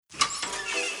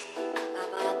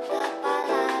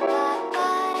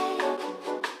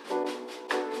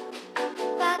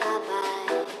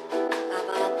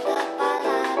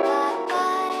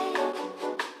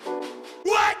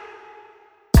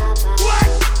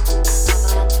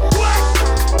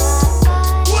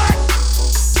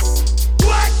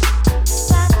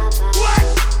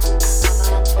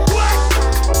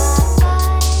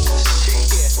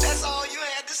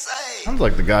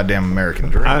like the goddamn American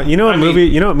dream. You know what movie?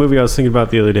 You know what movie I was thinking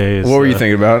about the other day? Is, What were you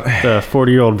thinking about? The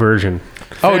 40-Year-Old Virgin.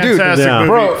 Oh, dude, Fantastic yeah. movie.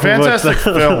 Bro, Fantastic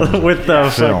film. With the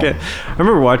Film. fucking... I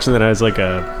remember watching that as like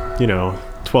a,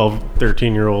 12,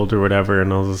 13-year-old or whatever,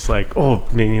 and I was just like, oh,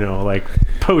 man, like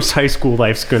post-high school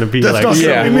life's going to be That's like not so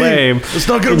gonna be me. lame. It's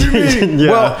not gonna be me.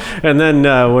 Yeah. Well- and then,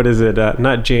 what is it?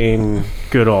 Not Jane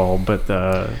Goodall, but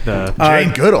the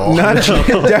Jane Goodall.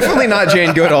 Definitely not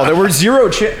Jane Goodall. There were zero.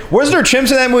 Was there chimps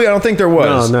in that movie? I don't think there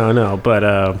was. No. But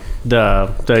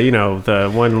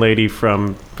the one lady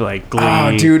from like Glee.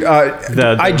 Oh, dude,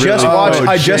 I just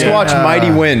watched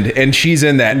Mighty Wind, and she's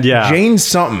in that. Yeah. Jane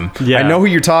something. Yeah. I know who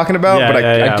you're talking about, but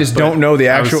I just don't know the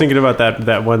I was actual. thinking about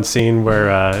that one scene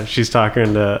where she's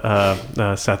talking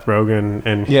to Seth Rogen,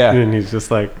 and Yeah. and he's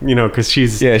just like, because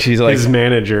she's like, his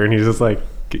manager, and he's just like,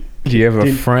 do you have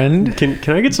a friend? Can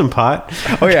I get some pot?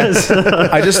 Oh yeah,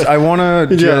 I want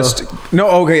to just no.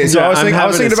 Okay, so I was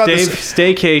thinking about this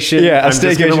staycation. Yeah, a I'm just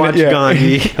gonna staycation, watch yeah.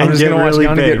 Gandhi. I'm just gonna watch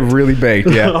Gandhi get really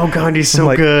baked. Yeah. Oh, Gandhi's so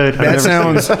Like, good. That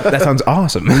sounds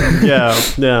awesome.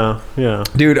 Yeah.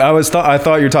 Dude, I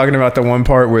thought you were talking about the one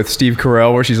part with Steve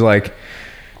Carell where she's like,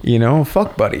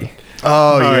 fuck buddy.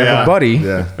 Oh, yeah. Buddy.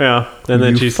 Yeah. Yeah, and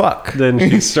then You Then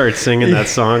she starts singing that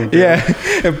song. Yeah.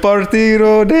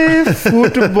 Partido de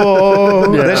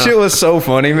fútbol. Yeah. That shit was so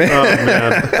funny, man. Oh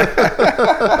man.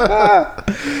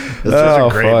 That's such a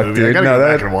great movie. I dude. gotta No, go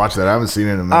that- back and watch that. I haven't seen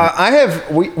it in a minute. I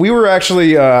have. We were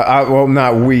actually. Well,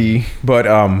 not we, but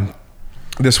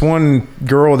this one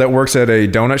girl that works at a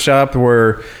donut shop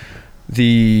where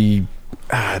the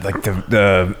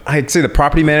I'd say the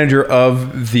property manager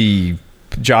of the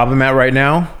job I'm at right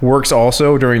now works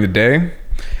also during the day.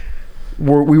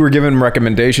 We were given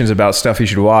recommendations about stuff he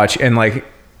should watch, and like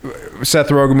Seth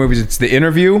Rogen movies, it's The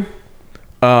Interview,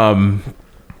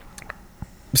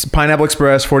 Pineapple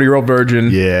Express, 40-Year-Old Virgin,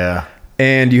 yeah.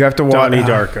 and you have to watch Donnie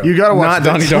Darko. You gotta watch not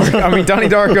Donnie this. Darko. I mean, Donnie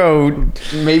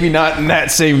Darko, maybe not in that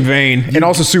same vein, and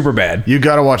also super bad. You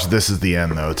gotta watch This Is the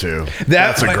End though too.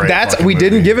 That's a great. fucking we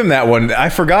didn't movie. give him that one. I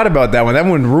forgot about that one. That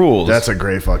one rules. That's a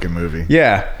great fucking movie.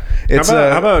 yeah. It's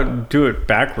How about do it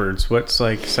backwards? What's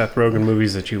like Seth Rogen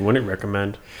movies that you wouldn't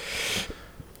recommend?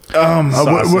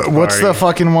 Sausage What's Party. the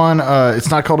fucking one? It's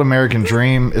not called American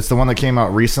Dream. It's the one that came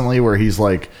out recently where he's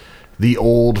like the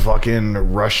old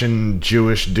fucking Russian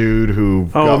Jewish dude who.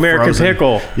 Oh, got American frozen.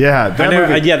 Pickle. Yeah, that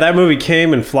movie. that movie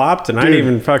came and flopped, and I Dude. didn't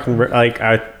even fucking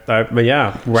but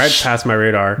yeah, right past my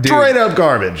radar. Straight up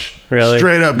garbage. Really?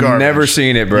 Straight up garbage. never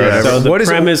seen it, bro. Yeah. So the What is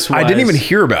it? premise I didn't was- even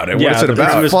hear about it. Yeah, What is it the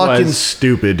about? premise- Fucking was-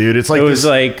 stupid, dude. It's like It was this,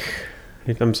 like,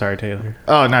 I'm sorry, Taylor.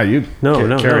 Oh no, you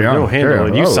carry on. no, handle Carry it.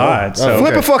 on. You Oh, saw oh, it, so- oh,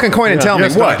 Flip okay. a fucking coin and tell me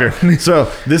Yes, what. doctor. So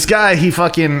this guy,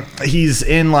 he's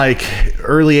in like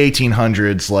early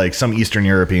 1800s, like some Eastern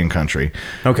European country.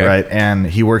 Okay. Right. And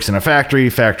he works in a factory.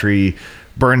 Factory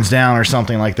burns down or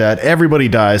something like that. Everybody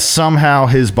dies. Somehow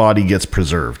his body gets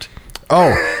preserved.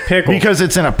 Oh, Pickle. because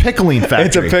it's in a pickling factory.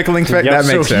 It's a pickling factory. Yep.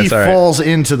 That makes so sense. he All right. falls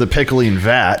into the pickling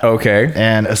vat. Okay.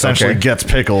 And essentially Okay. gets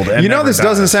pickled. And never This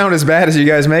doesn't dies. sound as bad as you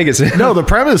guys make it sound. No, the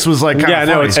premise was like kind Yeah, of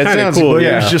no, funny. it's kind of sounds- cool. But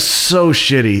Yeah, it was just so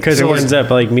shitty. because So he it's- ends up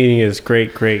like meeting his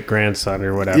great grandson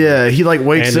or whatever. Yeah, he like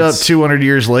wakes And up it's- 200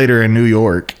 years later in New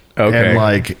York Okay. and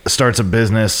like starts a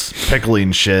business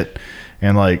pickling shit,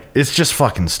 and like it's just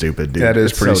fucking stupid, dude. That is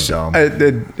It's pretty so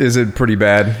dumb. Is it pretty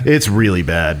bad? It's really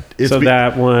bad. It's So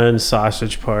that one,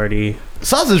 Sausage Party.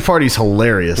 Sausage Party's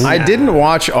hilarious. I didn't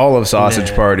watch all of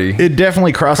Sausage Nah. Party. It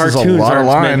definitely crosses Cartoons a lot of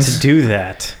aren't meant to lines. do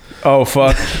that. Oh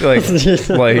fuck! Like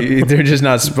they're just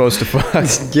not supposed to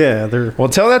fuck. Yeah, they're. Well,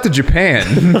 tell that to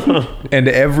Japan and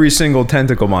every single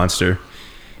tentacle monster.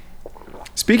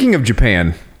 Speaking of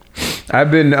Japan,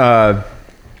 I've been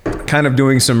kind of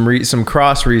doing some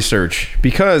cross research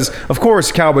because, of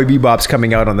course, Cowboy Bebop's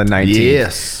coming out on the 19th.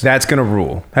 Yes. That's gonna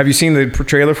rule. Have you seen the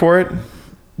trailer for it?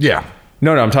 Yeah.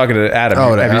 No, I'm talking to Adam.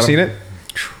 Oh, to Have you Adam. seen it?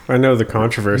 I know the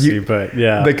controversy, but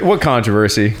yeah. Like what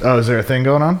controversy? Oh, is there a thing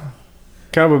going on?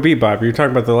 Cowboy Bebop, you're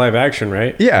talking about the live action,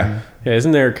 right? Yeah. Yeah,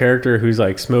 isn't there a character who's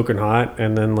like smoking hot,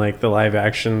 and then like the live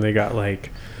action, they got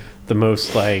like the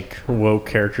most like woke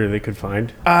character they could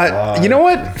find? You know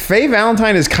what? Faye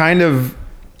Valentine is kind of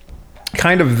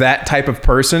that type of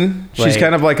person. She's Like-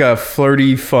 kind of like a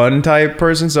flirty, fun type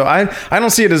person. So I don't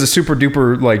see it as a super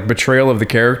duper like betrayal of the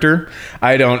character.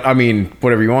 I mean,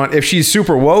 whatever you want. If she's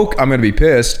super woke, I'm gonna be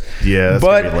pissed. Yeah, that's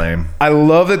but gonna be lame. I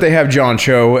love that they have John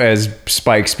Cho as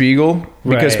Spike Spiegel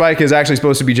because Right. Spike is actually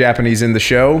supposed to be Japanese in the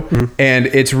show, and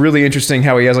it's really interesting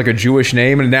how he has like a Jewish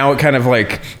name, and now it kind of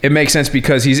like it makes sense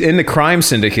because he's in the crime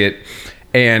syndicate.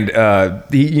 And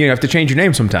you have to change your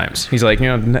name sometimes. He's like,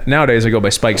 nowadays I go by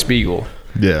Spike Spiegel.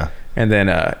 Yeah. And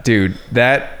then, dude,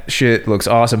 that shit looks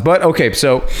awesome. But okay,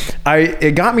 so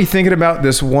it got me thinking about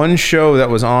this one show that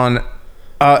was on.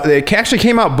 It actually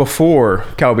came out before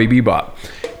Cowboy Bebop,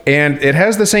 and it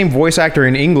has the same voice actor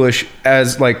in English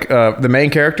as like the main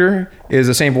character is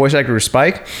the same voice actor as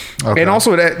Spike, and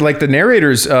also like the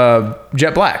narrator's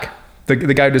Jet Black, the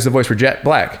guy who does the voice for Jet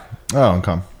Black. Oh,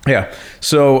 okay. Yeah.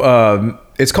 So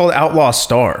it's called Outlaw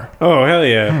Star. Oh, hell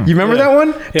yeah. You remember that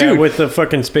one? Yeah, Dude. with the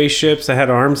fucking spaceships that had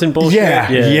arms and bullshit.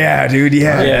 Yeah, dude.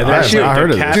 Yeah. Yeah, that shit, I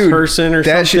heard a of cat this. person or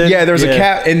That something. shit, yeah, there was a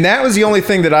cat, and that was the only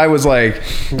thing that I was like,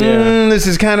 this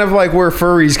is kind of like where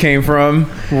furries came from.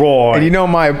 Roy. And you know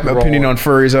my opinion on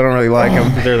furries, I don't really like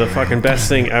them. They're the fucking best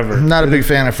thing ever. I'm not a big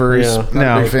fan of furries. Yeah.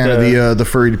 Not a big fan of the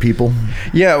furried people.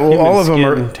 Yeah, well, all of them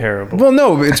are terrible. Well,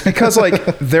 no, it's because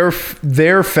like their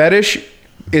fetish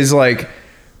is like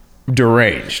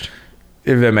deranged,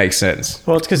 if that makes sense.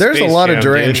 Well, it's because There's a lot of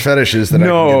deranged fetishes that I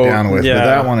can get down with, Yeah, but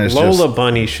that one is Lola just...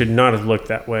 Bunny should not have looked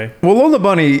that way. Well, Lola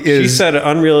Bunny is... She set an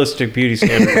unrealistic beauty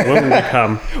standard for women to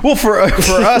come. Well, for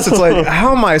us, it's like,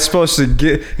 how am I supposed to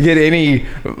get any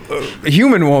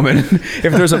human woman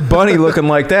if there's a bunny looking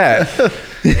like that? How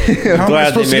am I Glad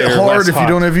supposed they to made get her hard less if you hot.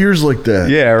 don't have ears like that?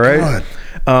 Yeah, right.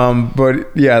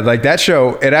 But yeah, like that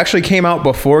show, it actually came out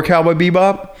before Cowboy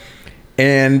Bebop,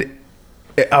 and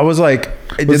I was like,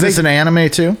 Was this an anime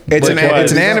too? It's Like an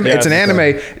what? anime. Yeah, It's an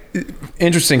anime.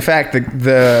 Interesting fact: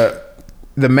 the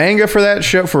manga for that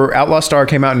show for Outlaw Star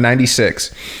came out in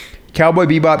 '96. Cowboy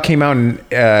Bebop came out in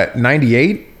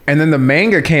 '98, and then the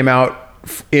manga came out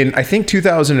in I think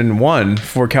 2001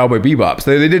 for Cowboy Bebop.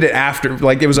 So they did it after,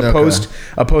 like it was a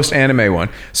post anime one.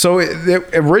 So it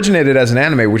originated as an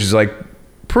anime, which is like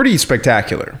pretty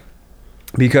spectacular.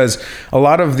 Because a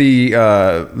lot of the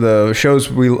shows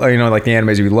we like the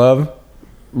animes we love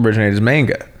originated as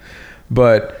manga,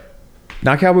 but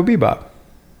not Cowboy Bebop.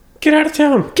 Get out of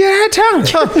town. Get out of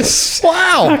town!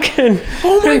 Wow! Fucking,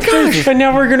 Oh my gosh! And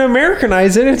now we're going to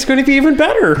Americanize it. It's going to be even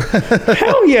better.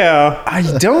 Hell yeah. I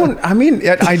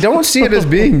don't see it as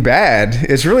being bad.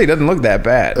 It really doesn't look that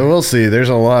bad. We'll see. There's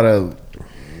a lot of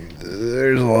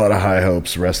high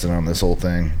hopes resting on this whole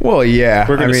thing. Well, yeah.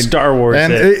 We're going to Star Wars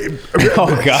And it. Oh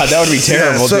god, that would be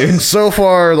terrible, dude. So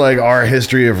far, like our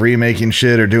history of remaking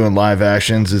shit or doing live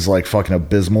actions is like fucking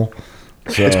abysmal.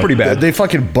 So, It's pretty bad. They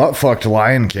fucking butt fucked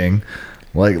Lion King.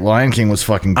 Like Lion King was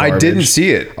fucking garbage. I didn't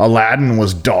see it. Aladdin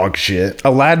was dog shit.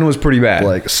 Aladdin was pretty bad.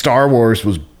 Like Star Wars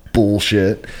was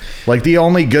bullshit. Like the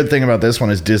only good thing about this one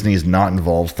is Disney's not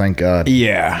involved. Thank God.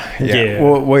 yeah. Yeah.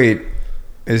 Well, wait.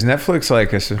 Is Netflix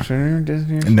like a subsidiary of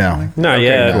Disney? Or something? No. Not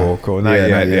yet. Cool. Not Yeah, yet.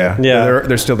 not yet. Yeah.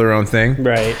 They're still their own thing.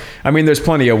 Right. I mean, there's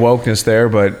plenty of wokeness there,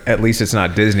 but at least it's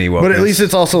not Disney wokeness. But at least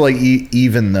it's also like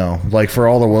even though, like for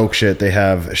all the woke shit, they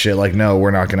have shit like, no,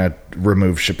 we're not gonna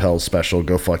remove Chappelle's special.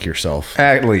 Go fuck yourself.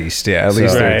 At least, yeah. At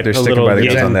least Right. they're A sticking little by the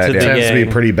guns yin on that. to Yeah. the Tends to be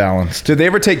yang. pretty balanced. Did they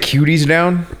ever take cuties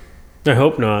down? I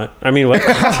hope not. I mean, what?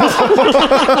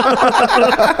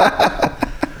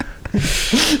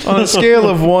 On a scale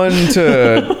of 1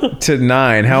 to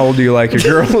 9, how old do you like your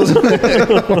girls?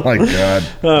 Oh my God.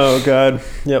 Oh, God.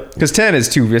 Yep. Because 10 is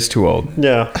too old.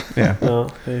 Yeah. Yeah. No,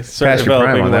 they start Past your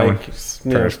prime developing on that like,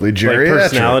 one. Probably like geriatric.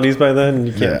 personalities by then, and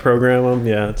you can't Yeah. program them.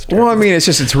 Yeah, it's Well, I mean,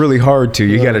 it's really hard to.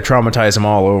 You got to traumatize them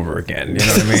all over again. You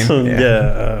know what I mean?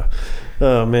 yeah.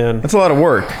 Oh man, That's a lot of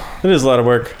work. it is a lot of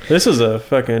work. This is a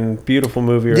fucking beautiful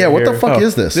movie. Right Yeah, what the here. fuck Oh,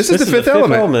 is this? This is the fifth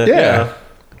element. Yeah.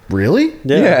 Really?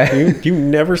 Yeah. Yeah. You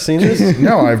never seen this?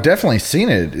 No, I've definitely seen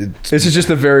it. It's This is just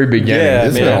the very beginning. Yeah,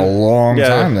 it's man. been a long Yeah.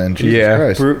 time then. Jesus Yeah.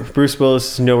 Christ. Bruce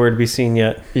Willis is nowhere to be seen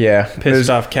yet. Yeah. Pissed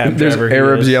off cab There's driver he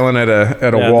Arabs is. yelling at a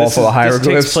Yeah, wall this full of This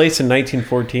hieroglyphs. takes place in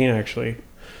 1914, actually.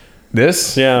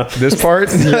 This? Yeah. This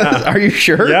part? Yeah. Are you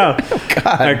sure? Yeah. Oh,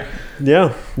 God.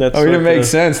 Yeah. That's Oh, it what makes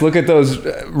sense. Look at those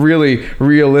really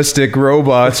realistic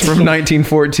robots from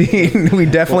 1914. We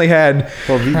definitely had.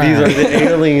 Well, these are the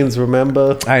aliens.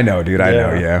 Remember? I know, dude. I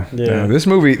know. Yeah. Yeah. This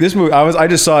movie. I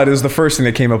just saw it. It was the first thing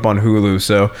that came up on Hulu.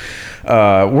 So,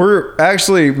 we're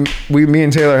actually me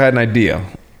and Taylor had an idea.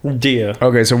 Dia.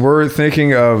 Okay, so we're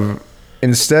thinking of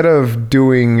instead of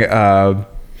doing,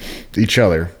 Each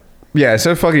other.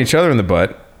 instead of fucking each other in the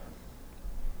butt,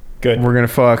 Good. we're gonna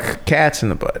fuck cats in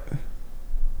the butt.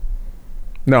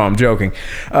 No, I'm joking.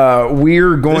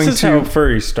 We're going This is to. how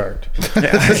furries start.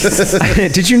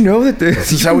 Did you know that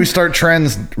This is how we start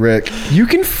trends, Rick. you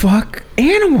can fuck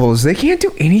animals? They can't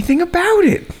do anything about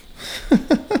it.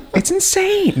 It's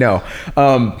insane. No,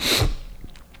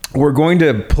 we're going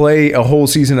to play a whole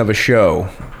season of a show,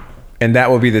 and that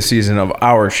will be the season of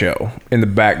our show in the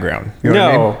background. You know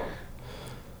what I mean?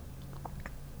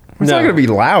 It's not going to be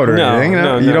loud or anything.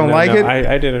 You don't like it?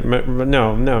 I didn't.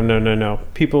 No.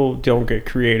 People don't get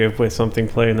creative with something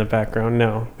playing in the background.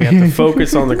 No, we have to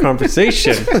focus on the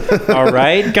conversation. All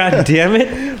right, God damn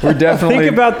it. We're definitely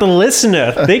think about the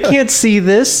listener. They can't see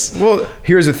this. Well,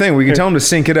 here's the thing: we can tell them to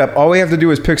sync it up. All we have to do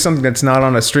is pick something that's not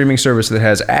on a streaming service that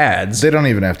has ads. They don't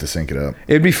even have to sync it up.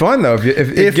 It'd be fun though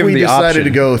if we the decided option. to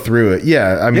go through it.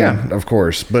 Yeah, I mean, of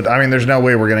course. But I mean, there's no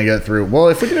way we're gonna get through. Well,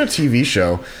 if we did a TV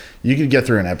show, you could get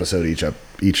through an episode each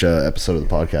episode of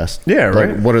the podcast. Yeah, right.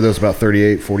 Like, what are those, about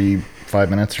 38, 45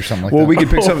 minutes or something like that? Well, we could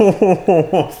pick something.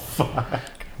 Oh, fuck.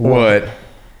 What?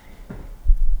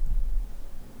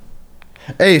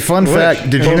 Hey, fun fact.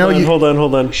 Did you know you... Hold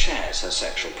on. Shares her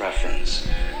sexual preference.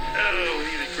 Oh, we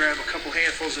need to grab a couple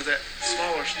handfuls of that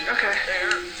smaller stuff. Okay. There.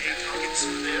 And I'll get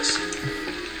some of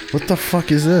this. What the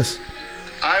fuck is this?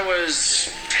 I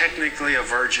was technically a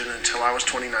virgin until I was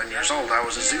 29 years old. I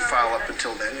was a zoophile up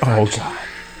until then. Oh, God.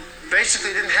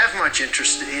 Basically didn't have much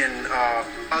interest in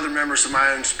other members of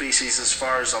my own species as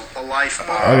far as a life. Oh,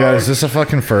 God, is this a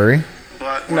fucking furry?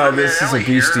 But No, this is a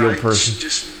bestial person.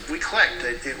 We clicked.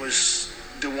 It was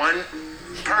the one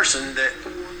person that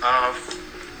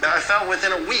I felt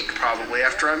within a week probably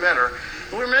after I met her.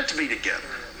 We were meant to be together.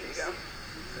 Here you go.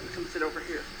 Come sit over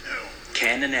here.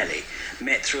 Ken and Ellie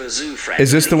met through a zoo friend.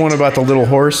 Is this the one about the little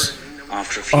horse?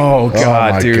 After a few Oh,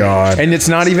 God, my dude. God. And it's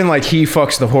not even like he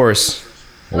fucks the horse.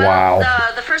 Wow.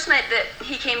 Well, the first night that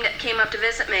he came up to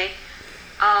visit me,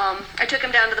 I took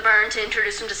him down to the barn to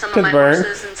introduce him to some of my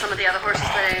horses and some of the other horses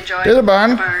that I enjoyed. To the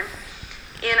barn. And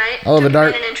I love took a him dart.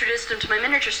 in and introduced him to my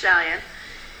miniature stallion.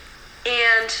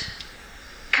 And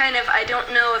kind of, I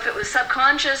don't know if it was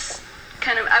subconscious,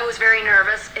 I was very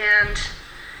nervous and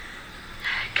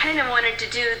kind of wanted to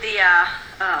do the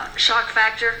shock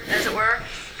factor, as it were.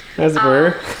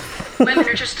 My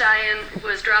miniature stallion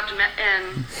was dropped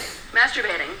and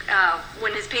masturbating.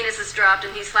 When his penis is dropped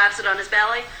and he slaps it on his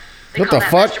belly, they What call the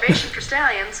that fuck? masturbation for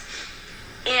stallions.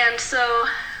 And so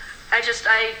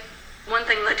one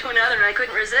thing led to another, and I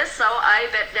couldn't resist, so I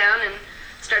bent down and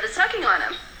started sucking on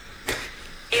him.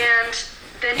 And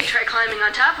then he tried climbing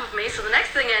on top of me, so the next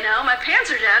thing I know, my pants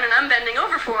are down and I'm bending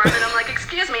over for him, and I'm like,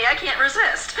 excuse me, I can't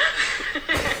resist.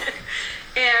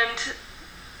 And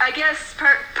I guess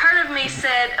part of me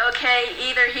said, okay,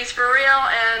 either he's for real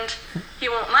and he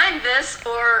won't mind this,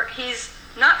 or he's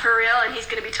not for real and he's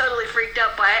going to be totally freaked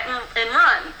out by it and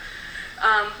run.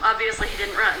 Obviously, he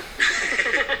didn't run.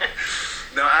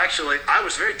 No, actually, I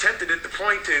was very tempted at the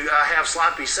point to have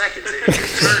sloppy seconds. It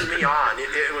turned me on.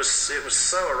 It was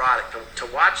so erotic to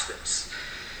watch this,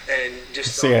 and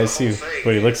just I see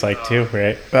what he looks like too,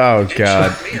 right? Oh, It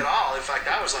God. shocked me at all. In fact,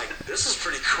 I was like, "This is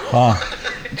pretty cool."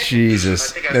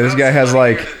 Jesus. I think I This found guy has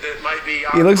somebody like... that might be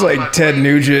He looks on my like Ted plate.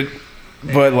 Nugent,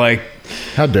 but like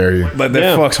How dare you? that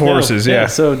fucks horses, yeah.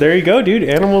 So there you go, dude.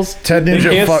 Animals. Ted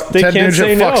Nugent, they can't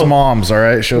say fucks no. moms, all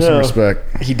right? Show some No.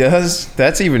 respect. He does?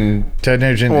 That's even... Ted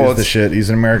Nugent Well, is the it's- shit. He's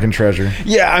an American treasure.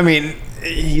 Yeah, I mean,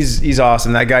 he's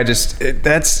awesome. That guy just...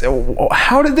 That's...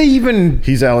 How did they even...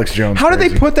 He's Alex Jones. How did they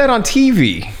crazy. put that on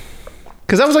TV?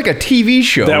 Because that was like a TV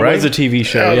show, That right? was a TV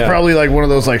show. Yeah, Yeah, probably like one of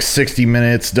those like 60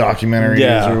 Minutes documentaries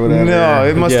Yeah. or whatever. No,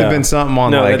 it must Yeah. have been something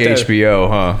on No, like that- HBO,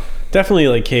 huh? Definitely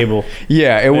like cable.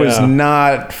 Yeah, it was Yeah.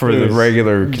 not for It the was-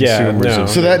 regular yeah, consumers. no.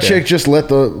 So that chick just let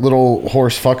the little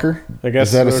horse fuck her? I guess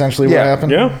Is that so. essentially Yeah. what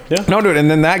happened? Yeah. No, dude, and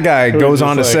then that guy was goes just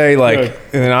on to like, say like,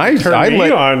 yeah, and I turned me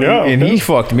let, on, yeah. and he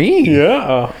fucked me.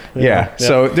 Yeah. Yeah.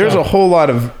 So there's a whole lot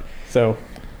of... So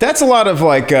That's a lot of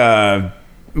like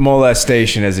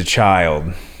molestation as a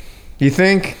child. You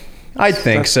think? I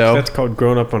think so. That's called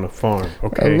growing up on a farm. A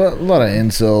Okay. lot of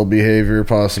incel behavior,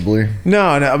 possibly.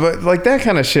 No, but like that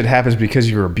kind of shit happens because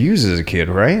you were abused as a kid,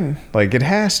 right? Like it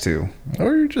has to.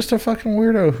 Or you're just a fucking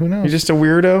weirdo. Who knows? You're just a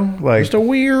weirdo. Like Just a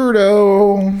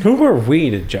weirdo. Who are we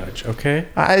to judge? Okay.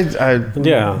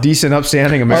 Yeah. decent,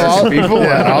 upstanding American people.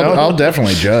 Yeah, I don't know. I'll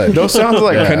definitely judge. Those sounds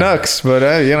like Yeah. Canucks, but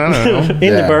I don't know. In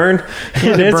Yeah. the burn.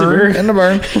 In the burn. In the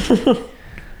burn.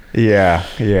 Yeah.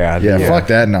 Yeah, fuck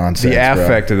that nonsense. The bro.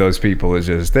 affect of those people is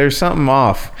just there's something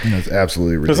off. That's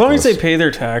absolutely ridiculous. As long as they pay their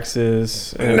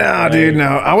taxes. and, No, like, dude, no.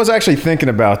 I was actually thinking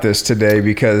about this today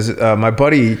because my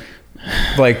buddy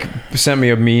like sent me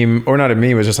a meme, or not a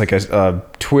meme, it was just like a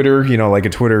Twitter, like a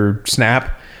Twitter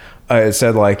snap. It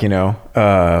said like,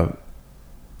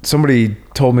 somebody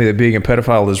told me that being a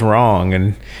pedophile is wrong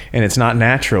and it's not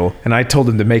natural. And I told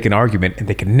them to make an argument and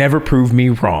they could never prove me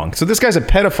wrong. So this guy's a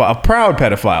pedophile, a proud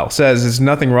pedophile, says there's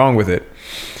nothing wrong with it.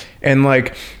 And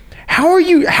like, how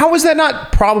is that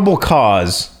not probable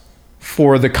cause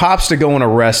for the cops to go and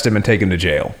arrest him and take him to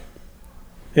jail?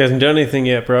 He hasn't done anything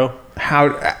yet, bro.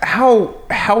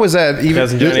 How is that even?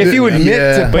 Hasn't done If you anything admit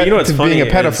yet. to, But you know what's to funny being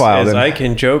a pedophile, is then I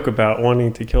can joke about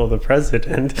wanting to kill the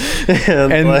president,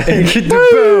 and like,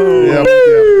 boom. Yep,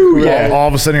 yep. All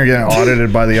of a sudden, you're getting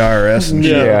audited by the IRS. And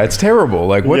shit. Yeah, it's terrible.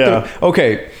 Like what Yeah. the?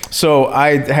 Okay, so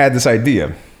I had this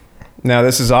idea. Now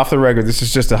this is off the record. This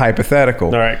is just a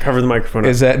hypothetical. all right, cover the microphone.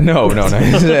 Is that no?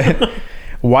 Is that,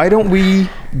 why don't we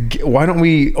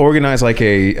organize like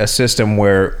a system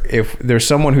where if there's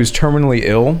someone who's terminally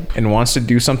ill and wants to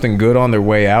do something good on their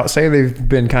way out, say they've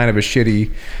been kind of a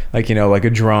shitty, like like a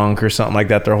drunk or something like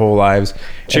that their whole lives.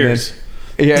 Cheers.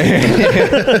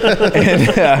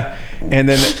 And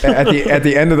then at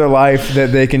the end of their life,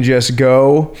 that they can just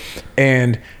go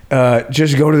and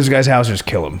just go to this guy's house and just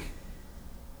kill him.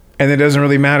 And it doesn't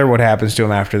really matter what happens to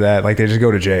him after that. Like they just go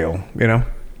to jail,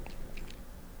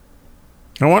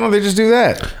 And why don't they just do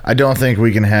that? I don't think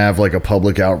we can have like a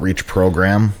public outreach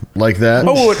program like that.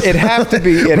 Oh, it'd have to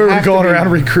be. Where we're going around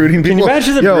recruiting people. Can you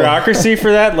imagine the Yo, bureaucracy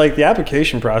for that? Like the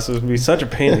application process would be such a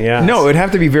pain in the ass. No, it'd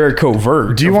have to be very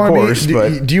covert. Do you of want course, to be?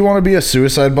 but Do you want to be a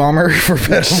suicide bomber for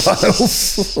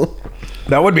pedophiles?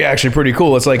 that would be actually pretty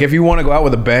cool. It's like if you want to go out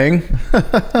with a bang,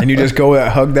 and you just go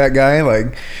hug that guy,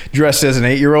 like dressed as an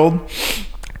 8-year-old.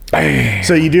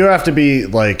 So you do have to be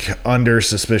like under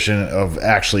suspicion of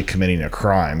actually committing a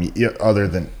crime, other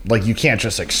than like you can't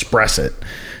just express it.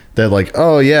 That like,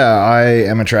 oh yeah, I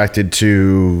am attracted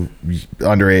to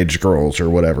underage girls or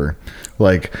whatever.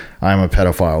 Like I'm a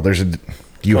pedophile.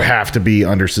 You have to be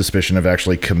under suspicion of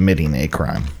actually committing a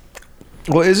crime.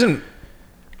 Well, isn't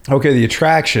okay the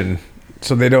attraction?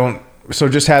 So they don't. So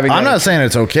just having. I'm like- not saying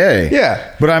it's okay.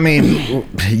 Yeah. But I mean,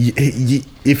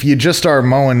 if you just start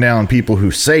mowing down people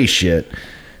who say shit,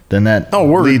 then that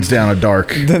word. leads down a dark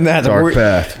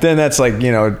path. Then that's like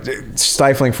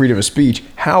stifling freedom of speech.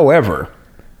 However,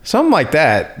 something like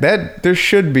that there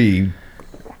should be.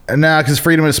 Nah, because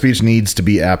freedom of speech needs to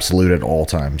be absolute at all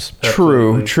times.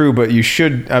 True, but you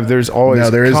should. There's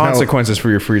always there is consequences for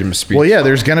your freedom of speech. Well, yeah,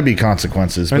 there's going to be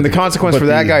consequences. and but the consequence but for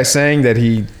that the- guy saying that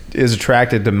he is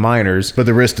attracted to minors. But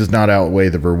the risk does not outweigh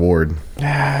the reward.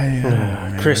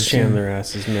 Chris Chandler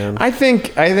asses, man. I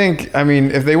think. I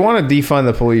mean, if they want to defund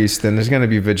the police, then there's going to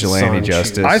be vigilante Sanchi.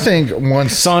 justice. I think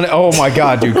once... Oh my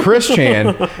God, dude, Chris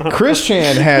Chan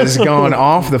has gone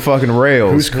off the fucking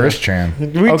rails. Who's Chris Chan?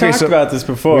 We Okay, talked so- about this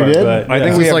before. We did? But I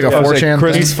think Is we this have like a I was 4chan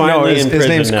Chris, He's finally in prison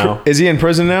name's now. Is he in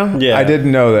prison now? Yeah. I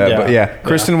didn't know that, Yeah. but yeah, Yeah.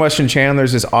 Kristen Weston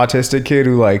Chandler's this autistic kid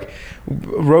who like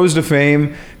rose to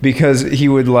fame because he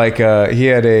would like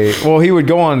he would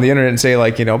go on the internet and say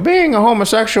like being a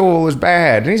homosexual is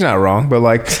bad, and he's not wrong, but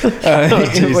like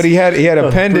but he had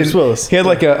a pendant. Bruce Willis. He had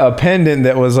like a pendant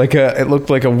that was like it looked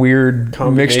like a weird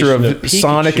mixture of Combination of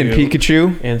Sonic and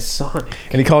Pikachu, and Sonic.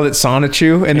 and he called it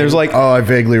Sonichu, and there's like Oh, I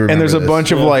vaguely remember and there's a this.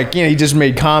 bunch of like he just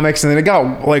made comics, and then it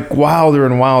got like wilder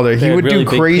and wilder. He had would really do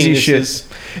big crazy penises.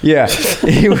 shit. Yeah,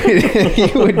 he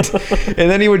would,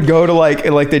 and then he would go to like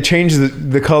they changed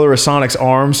the color of Sonic's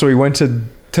arm, so he went to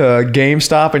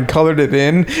GameStop and colored it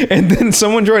in, and then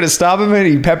someone tried to stop him and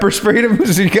he pepper sprayed him,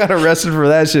 so he got arrested for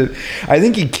that shit. I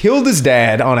think he killed his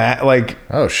dad on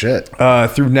Oh, shit.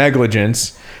 through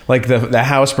negligence. Like the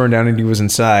house burned down and he was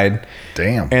inside.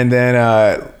 Damn. And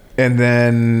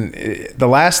then the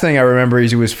last thing I remember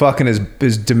is he was fucking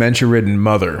his dementia-ridden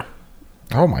mother.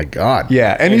 Oh, my God.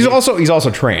 Yeah, and he's also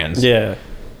trans. Yeah.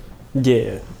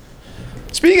 Yeah.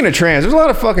 Speaking of trans, there's a lot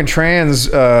of fucking trans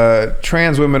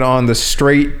women on the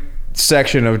straight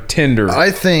section of Tinder.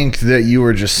 I think that you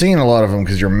were just seeing a lot of them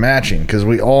because you're matching. Because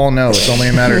we all know it's only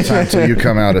a matter of time until you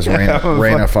come out as Raina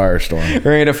Firestorm.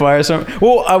 Ready to fire something?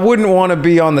 Well, I wouldn't want to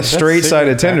be on the straight side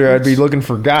of Tinder. I'd be looking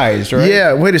for guys, right?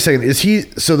 Yeah, wait a second. Is he?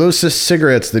 So those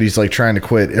cigarettes that he's like trying to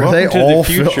quit, are they Welcome to all the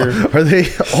future. are they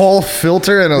all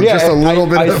filter and just a little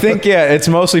bit? I think it's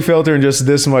mostly filter and just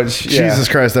this much. Yeah. Jesus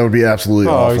Christ, that would be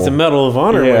absolutely Oh, awful. he's a Medal of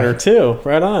Honor Yeah. winner too.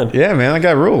 Right on. Yeah, man, that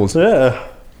guy rules. Yeah.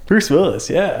 Bruce Willis.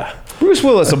 Yeah. Bruce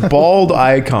Willis, a bald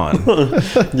icon.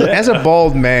 As a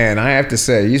bald man, I have to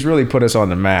say, he's really put us on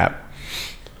the map.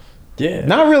 Yeah.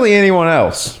 Not really anyone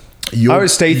else. I would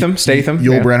Statham.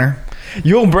 Yul yeah. Brenner,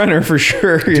 Yul Brenner for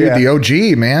sure. dude, yeah. the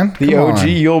OG man, The Come OG on.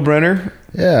 Yul Brenner.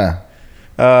 Yeah,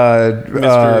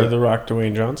 Mr. The Rock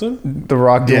Dwayne Johnson. The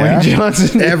Rock yeah. Dwayne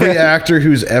Johnson. Every actor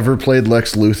who's ever played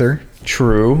Lex Luthor.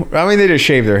 True. I mean, they just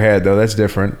shave their head though. That's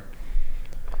different.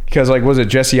 Because like, was it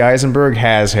Jesse Eisenberg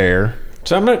has hair?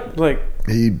 So I'm not like.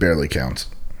 He barely counts.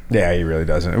 Yeah, he really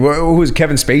doesn't. Who was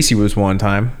Kevin Spacey was one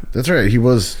time. That's right. He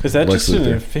was. Is that Lex just an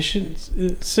Luthor.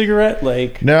 efficient cigarette?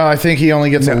 Like. No, I think he only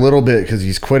gets a little bit because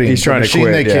he's quitting. He's trying The to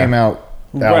machine quit, They yeah. came out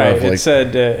Right. of like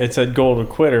It said gold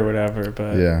to quit or whatever.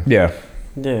 But yeah. Yeah.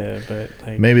 Yeah, but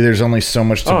like Maybe there's only so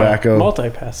much tobacco.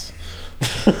 multi-pass.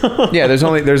 Yeah, there's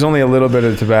only a little bit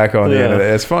of tobacco on the end of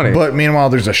it. It's funny. But meanwhile,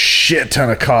 there's a shit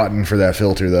ton of cotton for that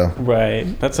filter, though. Right.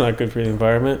 That's not good for the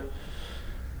environment.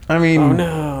 I mean, Oh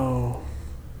no.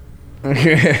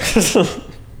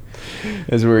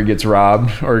 is where he gets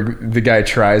robbed, or the guy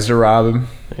tries to rob him.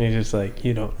 And he's just like,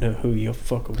 you don't know who you're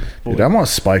fucking with. boy." Dude, I want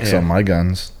spikes on my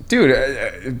guns. Dude,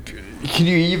 can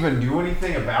you even do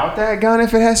anything about that gun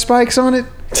if it has spikes on it?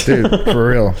 Dude, for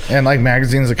real. And like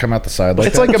magazines that come out the side like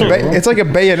It's that. like it's like a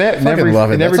bayonet in Fucking every,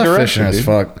 love it. in every That's direction. efficient as dude.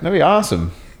 fuck. That'd be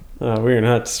awesome. We're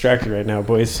not distracted right now,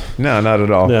 boys. No, not at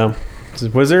all. Yeah.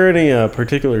 Was there any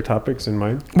particular topics in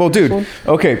mind? Well, This dude. one?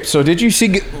 Okay, so did you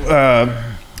see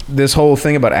this whole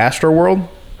thing about Astroworld?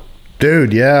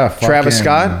 Dude, yeah. Travis fucking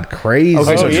Scott? Crazy.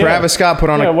 Okay, so yeah. Travis Scott put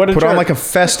on what a jerk. like a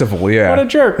festival. Yeah, What a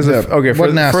jerk. Is it- Okay,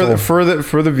 What an asshole. for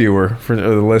the viewer, for the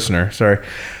listener. Sorry.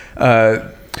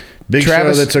 Big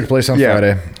Travis- show that took place on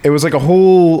Friday. It was like a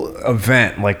whole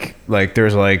event. Like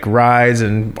there's like rides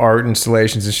and art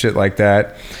installations and shit like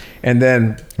that. And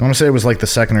then I want to say it was like the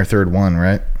second or third one,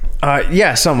 right?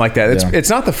 yeah, something like that. Yeah. It's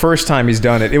not the first time he's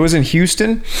done it. It was in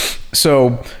Houston,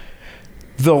 so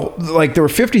there were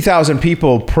 50,000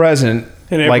 people present.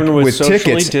 And like everyone was with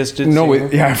socially tickets. distancing. No,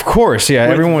 yeah, of course, yeah.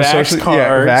 With Everyone was vax socially,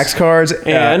 cards vax cards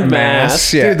and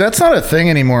masks. Yeah, Dude, that's not a thing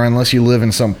anymore unless you live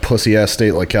in some pussy ass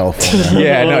state like California.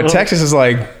 yeah. No, Texas is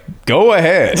like, go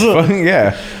ahead.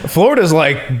 Yeah, Florida's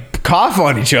like, cough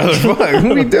on each other. Fuck, what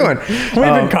are we doing? We've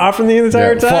been coughing the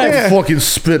entire time. Yeah. Fucking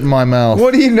spit in my mouth.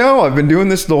 What do you know? I've been doing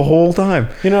this the whole time.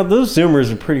 You know, those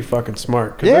Zoomers are pretty fucking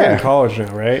smart. Because they're Yeah. in college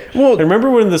now, right? Well- I remember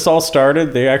when this all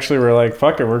started, they actually were like,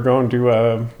 fuck it, we're going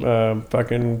to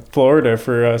fucking Florida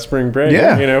for spring break.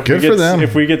 Yeah, You know, if good we for get, them.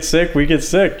 If we get sick, we get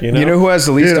sick, you know? You know who has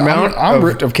the least Dude,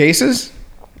 amount of cases?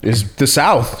 Is the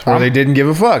South, where they didn't give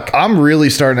a fuck. I'm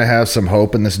really starting to have some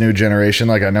hope in this new generation.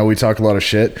 Like, I know we talk a lot of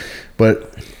shit,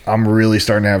 but I'm really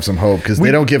starting to have some hope because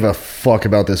they don't give a fuck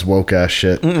about this woke ass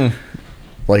shit.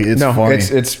 Like, it's No, funny.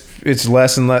 it's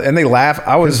less and less, and they laugh.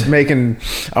 I was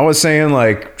saying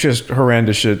like just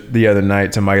horrendous shit the other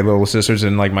night to my little sisters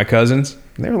and like my cousins.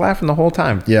 And they were laughing the whole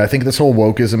time. Yeah, I think this whole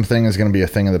wokeism thing is going to be a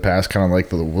thing of the past, kind of like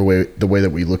the way that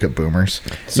we look at boomers.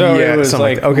 So Yeah, it was something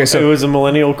like, like that. Okay, so- it was a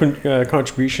millennial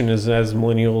contribution as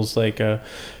millennials like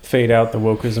fade out, the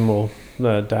wokeism will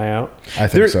die out. I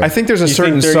think so. I think there's a You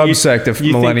certain think they're- subsect of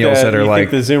you think millennials that are you like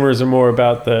think the Zoomers are more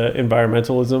about the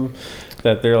environmentalism,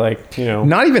 that they're like, you know,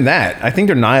 not even that. I think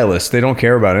they're nihilists. They don't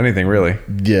care about anything really.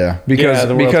 yeah. Because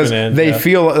the world's because gonna end, they yeah.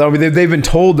 feel, I mean, they've been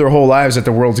told their whole lives that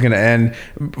the world's going to end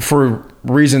for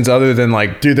reasons other than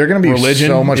like, Dude, they're going to be religion.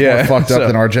 so much Yeah, more fucked up so-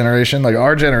 than our generation. Like,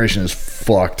 our generation is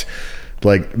fucked.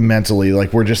 Like, mentally,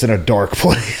 like, we're just in a dark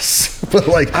place. But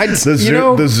like, the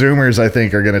Zoomers, I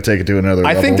think, are going to take it to another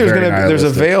level. I think there's Very there's a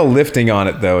nihilistic. veil lifting on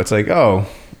it though. It's like, oh,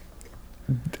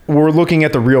 we're looking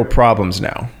at the real problems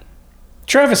now.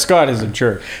 Travis Scott is a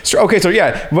jerk. So, okay, so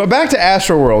yeah, but back to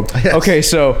Astroworld. Yes. Okay,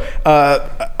 so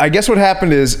I guess what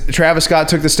happened is Travis Scott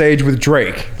took the stage with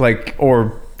Drake,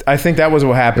 or I think that was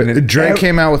what happened. Drake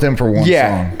came out with him for one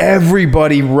Yeah, song.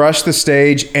 everybody rushed the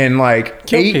stage, and like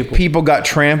Killed 8 people got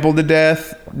trampled to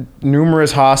death,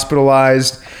 numerous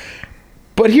hospitalized.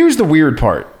 But here's the weird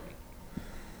part.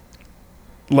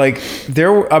 Like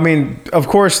I mean, of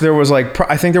course there was like,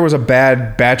 I think there was a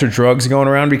bad batch of drugs going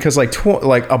around because like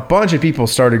a bunch of people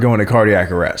started going to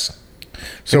cardiac arrest.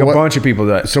 So Like what- a bunch of people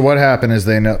died. So what happened is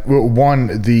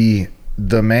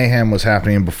the mayhem was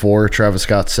happening before Travis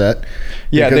Scott's set.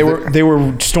 Yeah, Because they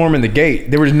were storming the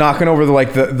gate. They were knocking over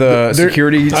the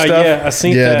security stuff. Yeah, I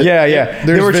seen Yeah, that. Yeah. They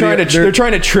There's were video- they're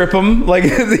trying to trip him. Like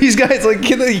these guys, like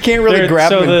you can't really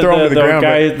grab them and throw them to the ground.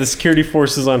 but The security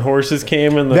forces on horses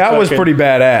came and that was pretty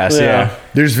badass. Yeah.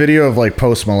 There's video of like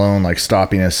Post Malone like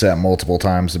stopping his set multiple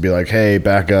times to be like, "Hey,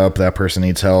 back up! That person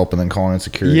needs help," and then calling in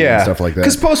security and stuff like that.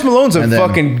 Because Post Malone's a And then-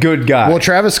 fucking good guy. Well,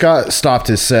 Travis Scott stopped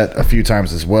his set a few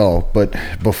times as well, but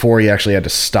before he actually had to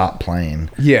stop playing.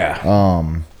 yeah.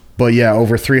 But yeah,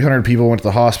 over 300 people went to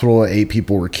the hospital. 8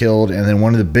 people were killed, and then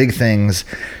one of the big things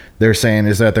they're saying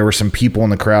is that there were some people in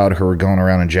the crowd who were going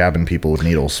around and jabbing people with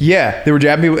needles. Yeah, they were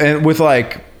jabbing people and with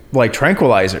like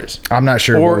tranquilizers. I'm not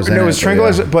sure what was in it was it, but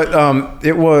tranquilizer, yeah. but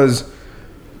it was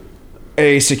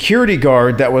a security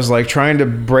guard that was like trying to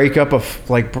break up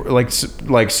like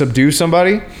subdue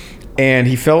somebody, and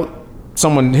he felt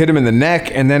someone hit him in the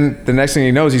neck, and then the next thing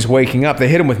he knows, he's waking up. They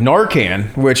hit him with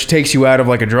Narcan, which takes you out of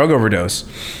like a drug overdose.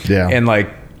 Yeah. And like,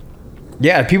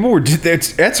 yeah, people were.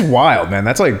 That's wild, man.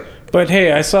 That's like But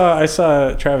hey, I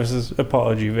saw Travis's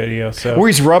apology video. So Where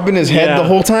he's rubbing his head Yeah. the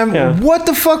whole time. Yeah. What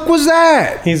the fuck was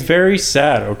that? he's very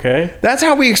sad. Okay. That's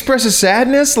how he expresses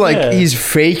sadness. Like Yeah. he's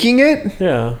faking it.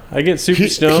 Yeah, I get super He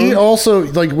stoned. also,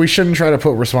 like, we shouldn't try to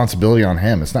put responsibility on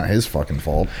him. It's not his fucking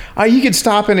fault. He could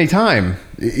stop any time.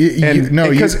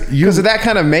 Because of that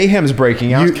kind of mayhem's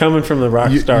breaking out. Coming from the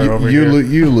rock star over you, here.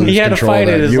 you lose He had to control fight of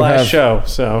that. at his You last have- show,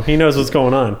 so he knows what's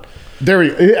going on.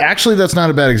 Actually, that's not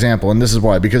a bad example, and this is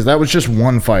why. Because that was just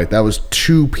one fight. That was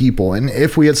two people, and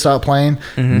if we had stopped playing,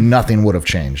 nothing would have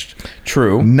changed.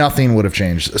 True. Nothing would have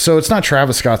changed. So it's not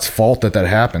Travis Scott's fault that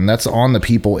happened. That's on the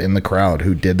people in the crowd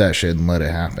who did that shit and let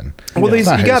it happen. Well, It's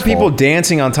you not got his people fault.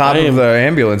 dancing on top I of am- the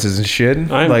ambulances and shit.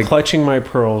 I'm like, clutching my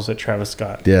pearls at Travis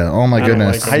Scott. Yeah. Oh my I don't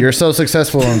goodness. like it. You're so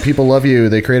successful and people love you.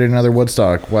 They created another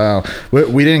Woodstock. Wow.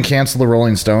 We didn't cancel the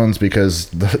Rolling Stones because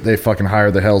they fucking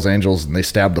hired the Hells Angels and they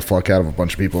stabbed the fuck out of a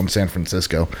bunch of people in San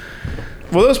Francisco.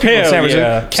 well, those people in Hell San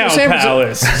yeah. Francisco, Cow San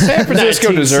Palace. San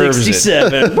Francisco deserves it.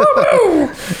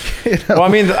 1967. Well, I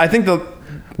mean, I think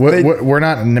We're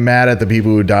not mad at the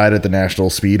people who died at the National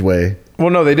Speedway. well,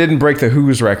 no, they didn't break the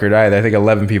Who's record either. I think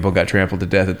 11 people got trampled to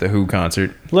death at the Who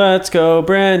concert. Let's go,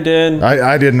 Brandon.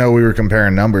 I didn't know we were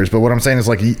comparing numbers, but what I'm saying is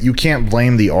like you can't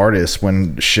blame the artist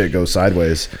when shit goes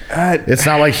sideways. It's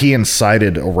not like he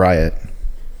incited a riot.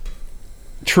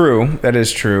 True, that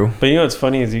is true. But you know what's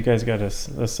funny is you guys got a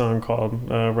song called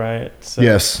Riot. So,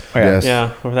 Yes. Oh, yeah. Yes.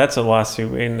 Yeah, well, that's a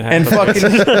lawsuit waiting to And happen.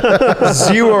 fucking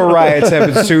 0 riots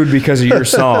have been sued because of your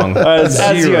song. As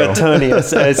your 0. attorney, I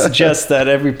suggest that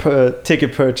every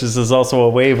ticket purchase is also a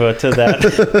waiver to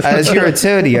that. As your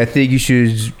attorney, I think you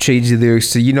should change the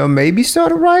lyrics to, maybe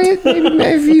start a riot. Maybe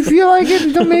if you feel like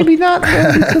it, then maybe not.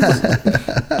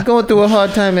 Because going through a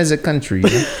hard time as a country.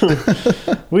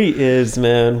 We is,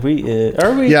 man. We is.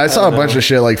 Are we? Yeah, I saw a don't bunch know. of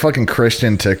shit like fucking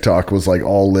Christian TikTok was like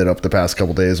all lit up the past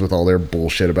couple days with all their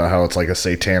bullshit about how it's like a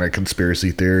satanic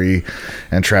conspiracy theory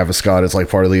and Travis Scott is like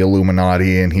part of the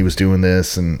Illuminati and he was doing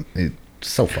this and it's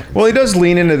so fucking Well, he does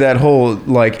lean into that whole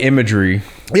like imagery.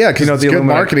 yeah, because it's the good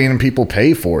Illuminati- marketing and people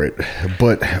pay for it.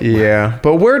 But Yeah,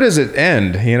 but where does it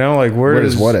end? Like where where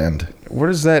does does what end? Where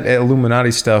does that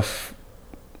Illuminati stuff?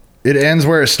 It ends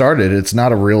where it started. It's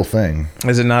not a real thing.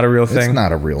 Is it not a real thing?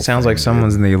 not a real Sounds thing, like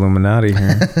someone's in the Illuminati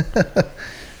here.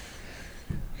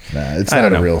 Nah, it's I not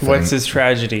don't a know. real thing. What's his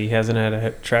tragedy? He hasn't had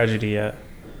a tragedy yet.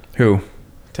 Who?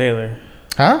 Taylor.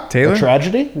 Huh? Taylor? A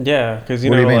tragedy? Yeah, because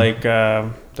What do you mean? like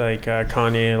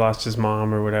Kanye lost his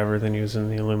mom or whatever. Then he was in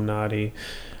the Illuminati.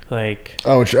 Like,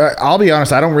 Oh, I'll be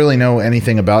honest. I don't really know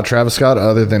anything about Travis Scott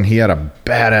other than he had a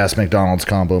badass McDonald's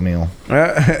combo meal.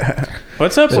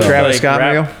 what's up with Travis like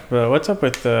Scott what's up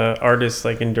with artists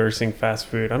like endorsing fast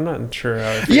food? I'm not sure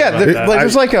how. I feel Yeah, about that.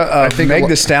 there's like a think Meg a lo-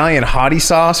 the Stallion hottie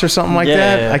sauce or something like Yeah,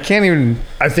 that. yeah. I can't even.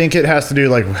 I think it has to do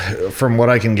like from what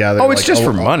I can gather. Oh, it's like, just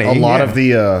for money, A lot yeah. of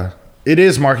the it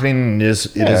is marketing. And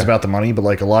it is about the money, but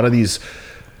like a lot of these,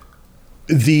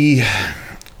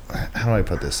 how do I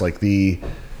put this? Like the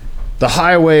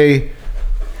highway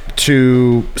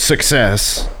to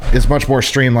success is much more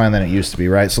streamlined than it used to be,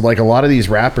 right? So like a lot of these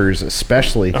rappers,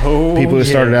 especially Oh, people who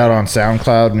started yeah. out on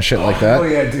SoundCloud and shit like that,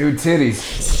 yeah, dude,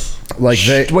 titties. like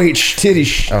they.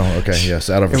 Titties. Oh, okay, yes.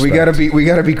 Out of And respect. we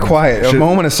gotta be quiet. Should- a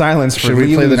moment of silence for Should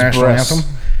we play the Lilu's national breasts.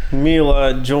 anthem?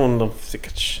 Mila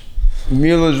Jovovich.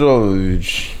 Mila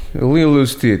Jovovich.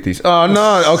 Lilu's titties. Oh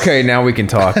no. Okay, now we can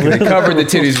talk. They covered the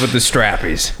titties with the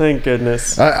strappies. Thank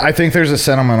goodness. I think there's a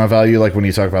sentimental value, like when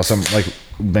you talk about some like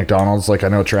McDonald's. Like I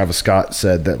know Travis Scott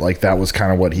said that like that was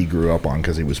kind of what he grew up on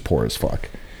because he was poor as fuck.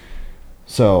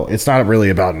 So it's not really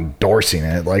about endorsing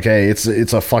it. Like, hey, it's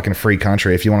a fucking free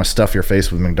country. If you want to stuff your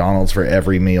face with McDonald's for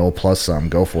every meal plus some,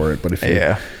 go for it. But if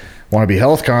you want to be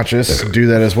health conscious, do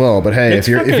that as well. But hey, It's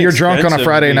if fucking you're drunk on a expensive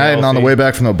Friday to be night and on the healthy. way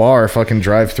back from the bar, fucking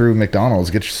drive through McDonald's,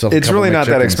 get yourself. It's a couple really not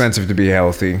that McChickens. expensive to be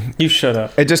healthy. You shut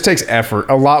up. It just takes effort,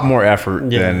 a lot more effort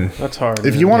Yeah, than. that's hard.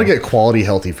 If you want to get quality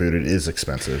healthy food, it is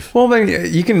expensive. Well, then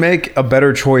you can make a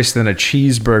better choice than a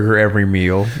cheeseburger every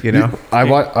meal. You know. I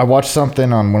watched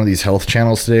something on one of these health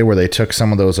channels today where they took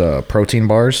some of those protein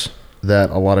bars that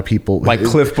a lot of people Like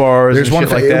Cliff Bars There's and one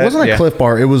shit like it that? wasn't a Yeah. Cliff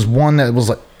Bar. It was one that was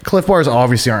like Cliff Bars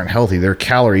obviously aren't healthy. They're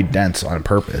calorie dense on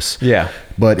purpose. Yeah.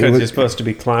 but it because was you're supposed to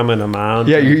be climbing a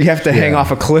mountain. Yeah, you have to hang off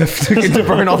a cliff to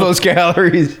burn all those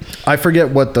calories. I forget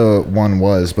what the one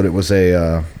was, but it was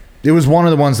it was one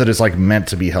of the ones that is like meant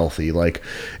to be healthy. Like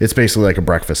it's basically like a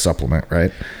breakfast supplement,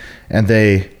 right? And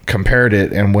they compared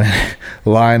it and went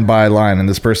line by line. And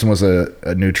this person was a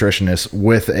nutritionist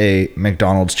with a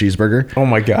McDonald's cheeseburger. Oh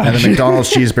my god! And the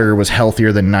McDonald's cheeseburger was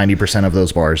healthier than 90% of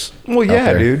those bars. Well, out yeah,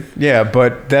 there. dude. Yeah,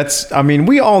 but that's. I mean,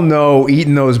 we all know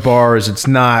eating those bars. It's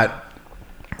not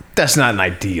That's not an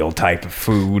ideal type of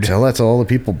food. Tell that to all the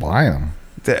people buying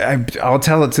them. I'll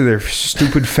tell it to their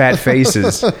stupid fat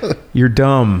faces. You're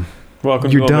dumb.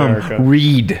 Welcome You're to dumb. America.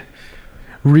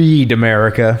 Read,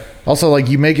 America. Also, like,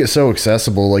 you make it so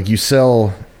accessible. Like, you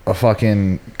sell a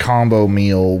fucking combo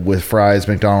meal with fries,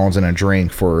 McDonald's, and a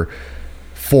drink for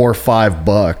 $4 or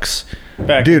 $5.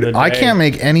 Back in the Dude, I day. can't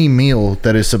make any meal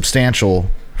that is substantial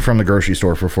from the grocery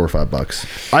store for $4 or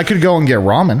 $5. I could go and get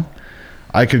ramen.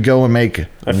 I could go and make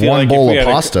one bowl of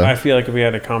pasta. I feel like if we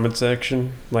had a comment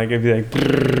section, like it'd be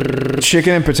like,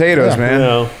 Chicken and potatoes, man.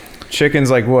 no.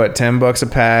 Chicken's like what, $10 a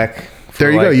pack? for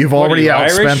there you like- go. You've What are already you,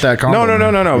 outspent Irish? that combo.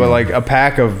 No. But like a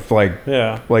pack of like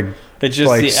Yeah. It's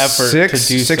just the effort to do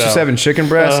six or so. seven chicken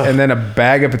breasts, Ugh. and then a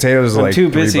bag of potatoes is I'm like too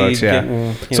busy $3. Yeah,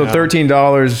 getting, so know.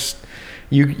 $13.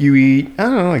 You eat, I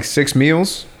don't know, like 6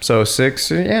 meals. So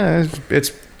 6, yeah, it's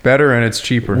better and it's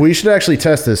cheaper. We should actually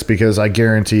test this because I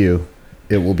guarantee you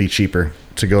it will be cheaper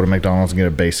to go to McDonald's and get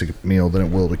a basic meal than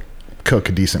it will to cook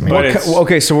a decent meal. But it's-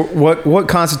 Okay, so what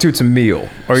constitutes a meal?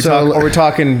 Are we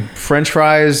talking French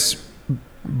fries,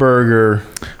 burger?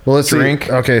 Well, let's drink?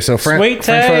 See. Okay, so Sweet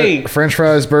take. French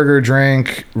fries, burger,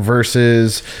 drink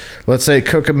versus, let's say,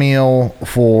 cook a meal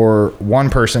for one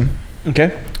person,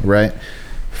 Okay. right?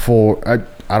 For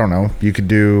I don't know, you could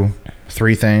do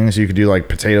 3 things. You could do like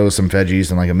potatoes, some veggies,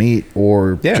 and like a meat,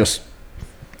 or Yeah. just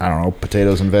I don't know,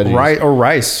 potatoes and veggies.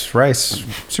 Rice,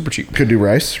 super cheap. Could do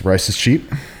rice. Rice is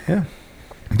cheap. Yeah.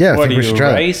 Yeah, I What think are we you, should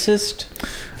try that. racist?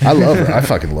 I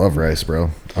fucking love rice, bro.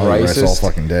 I eat rice all Racist.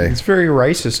 fucking day. It's very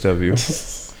racist of you.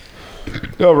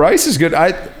 No, rice is good.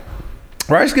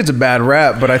 Rice gets a bad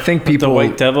rap, but I think people The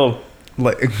white devil.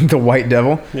 like the white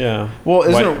devil. Yeah. Well,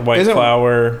 white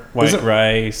flour, white isn't-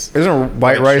 rice. Isn't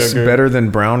white White rice sugar. better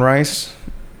than brown rice?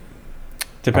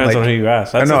 Depends like- on who you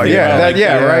ask. I That's know, the thing yeah, about, like,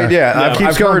 right, yeah. Yeah. I've, Keeps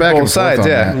I've going heard back both and forth sides, on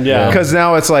yeah, that. Yeah. Because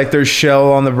now it's like there's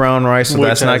shell on the brown rice, so which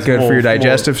that's not has good for your more-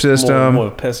 digestive system. More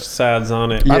pesticides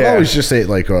on it. Yeah. I've always just ate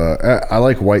like I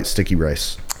like white sticky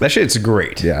rice. That shit's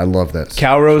great. Yeah, I love that.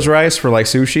 Calrose rice for like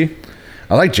sushi.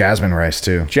 I like jasmine rice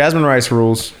too. Jasmine rice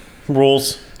rules.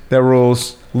 Rules. That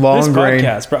rules. This Long grain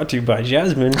podcast brought to you by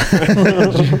Jasmine.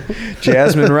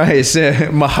 jasmine rice.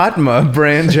 Mahatma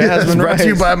brand jasmine Brought rice. to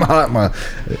you by Mahatma.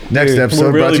 Next Dude, episode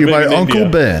we're brought really to you by big in Uncle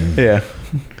India. Ben. Yeah.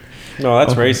 No,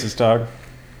 that's racist, dog.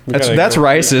 We That's gotta go-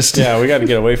 racist. Yeah, we got to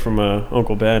get away from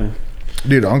Uncle Ben.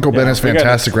 Dude, Uncle Ben Yeah, is we gotta-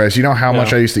 fantastic rice. You know how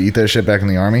much Yeah. I used to eat that shit back in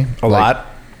the army? A lot.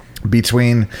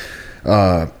 Between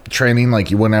training,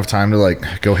 like you wouldn't have time to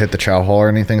like go hit the chow hall or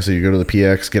anything, so you go to the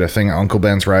PX, get a thing of Uncle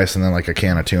Ben's rice, and then like a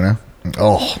can of tuna.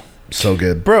 Oh, so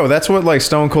good. Bro, that's what like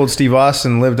Stone Cold Steve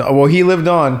Austin lived on. Well, he lived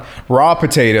on raw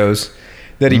potatoes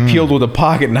that he peeled with a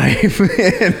pocket knife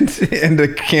and a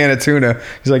can of tuna.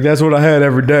 He's like, that's what I had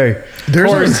every day. Of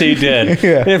course he did.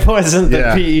 Yeah. It wasn't the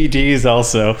Yeah. PEDs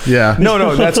also. Yeah.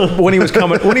 No, that's when he was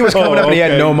coming. When he was coming up and he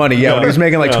had okay. no money. Yeah, when he was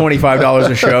making like Yeah.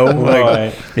 $25 a show. Like,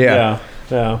 Right. yeah.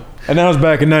 Yeah. And that was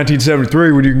back in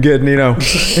 1973 when you can get,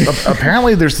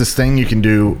 Apparently, there's this thing you can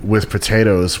do with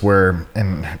potatoes where,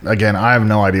 and again, I have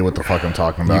no idea what the fuck I'm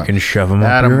talking about. you can shove them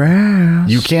Adam, up your ass.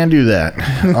 You can do that.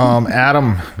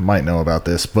 Adam might know about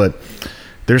this, but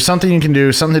there's something you can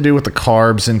do, something to do with the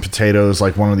carbs in potatoes,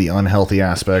 like one of the unhealthy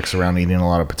aspects around eating a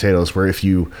lot of potatoes, where if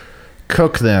you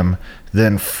cook them,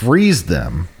 then freeze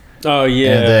them, Oh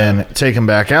yeah. and then take them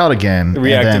back out again, and then-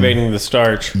 reactivating the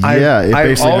starch. yeah, it I've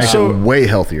basically also- makes it way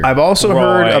healthier. I've also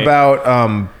heard Right.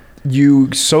 about you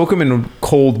soak them in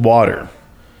cold water.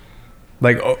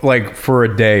 Like for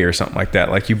a day or something like that.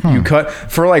 Like you cut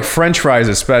for like French fries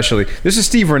especially. This is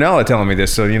Steve Ranella telling me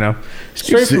this, so you know.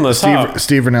 Straight from the top.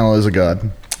 Steve Ranella is a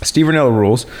god. Steve Ranella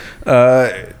rules.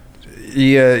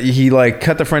 He like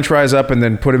cut the French fries up and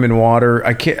then put them in water.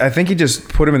 I think he just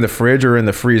put them in the fridge or in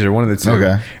the freezer, one of the two.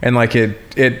 Okay. And like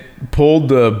it pulled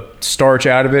the starch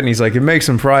out of it, and he's like, it makes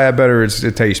them fry out better.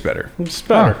 It tastes better. It's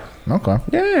better. Okay.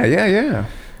 Yeah.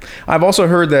 I've also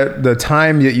heard that the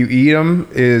time that you eat them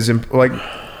is like,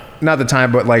 not the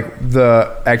time, but like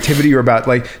the activity you're about.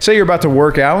 Like, say you're about to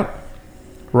work out,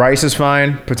 rice is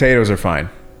fine, potatoes are fine.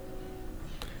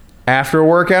 After a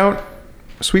workout,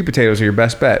 sweet potatoes are your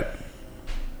best bet.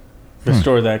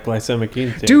 Restore that glycemic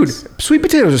index. Dude, sweet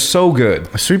potatoes are so good.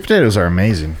 Sweet potatoes are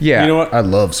amazing. Yeah. You know what? I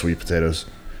love sweet potatoes.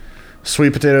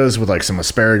 Sweet potatoes with like some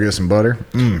asparagus and butter.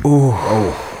 So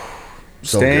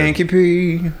good. Stanky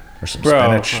pee. Or some Bro,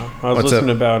 spinach. I was What's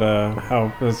listening about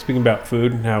how speaking about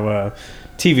food and how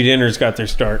TV dinners got their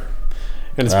start,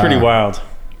 and it's pretty wild.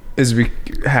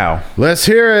 How? Let's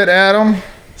hear it, Adam.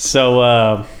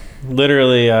 So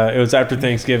literally, it was after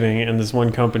Thanksgiving, and this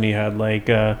one company had like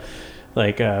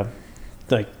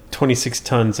 26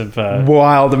 tons of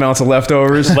Wild amounts of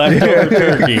leftovers. leftover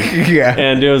turkey. Yeah.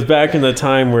 And it was back in the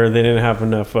time where they didn't have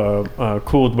enough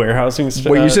cooled warehousing space.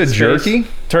 Wait, you said jerky?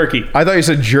 Turkey. I thought you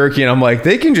said jerky, and I'm like,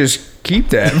 they can just keep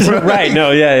that. Right.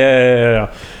 No,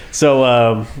 yeah.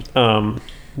 So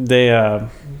they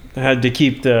had to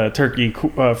keep the turkey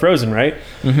frozen, right?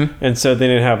 Mm-hmm. And so they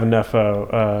didn't have enough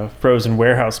frozen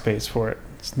warehouse space for it.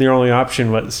 So their only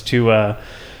option was to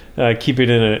keep it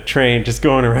in a train just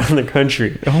going around the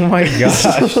country. Oh my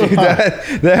gosh, dude,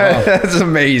 that's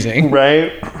amazing.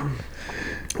 Right?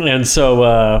 And so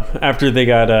after they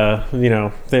got,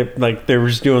 they were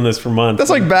just doing this for months. That's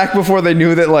like back before they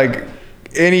knew that like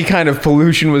any kind of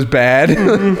pollution was bad.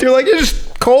 They're like, it's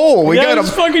just coal. We got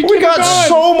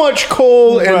so much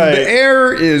coal, and Right. the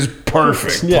air is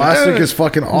perfect. Yeah. Plastic is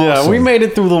fucking awesome. Yeah, we made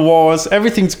it through the wars.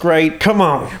 Everything's great. Come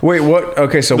on. Wait, what?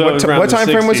 Okay, so That was around what the time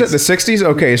frame was it? 60s. The 60s?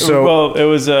 Okay, so Well, it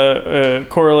was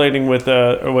correlating with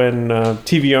when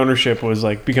TV ownership was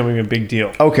like becoming a big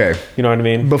deal. okay, You know what I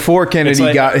mean? before Kennedy It's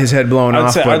like- got his head blown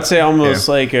off. I'd say almost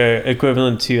yeah. like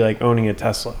equivalent to like owning a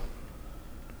Tesla.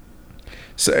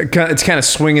 So it's kind of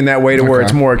swinging that way to where Okay.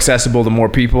 it's more accessible to more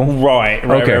people. Right.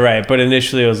 Okay. Right. But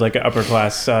initially, it was like an upper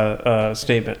class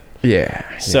statement.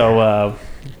 Yeah. So,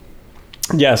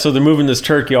 so they're moving this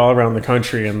turkey all around the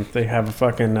country, and they have a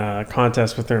fucking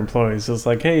contest with their employees. It's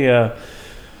like, hey,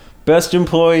 best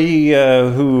employee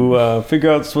who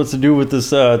figure out what to do with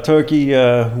this turkey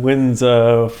wins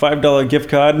a $5 gift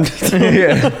card.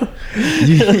 Yeah.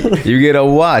 You get a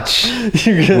watch,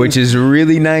 which is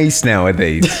really nice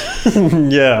nowadays.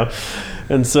 Yeah.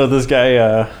 And so this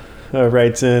guy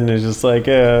writes in and is just like,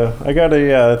 I got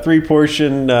a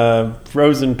 3-portion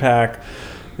frozen pack,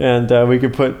 and we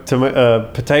could put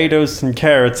potatoes and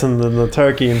carrots in the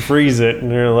turkey and freeze it.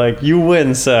 And they're like, you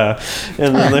win, sir.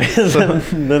 And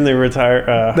then then they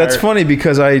retire. That's funny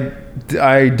because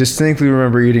I distinctly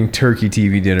remember eating turkey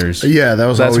TV dinners. Yeah, that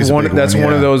was That's always a one. big That's one,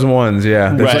 one yeah. of those ones.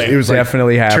 Yeah. Right. It was like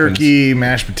definitely happens. turkey,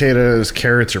 mashed potatoes,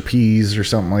 carrots, or peas, or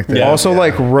something like that. Yeah. Also,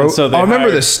 like And so they I remember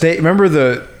hired- the steak. Remember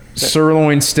the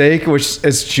sirloin steak, which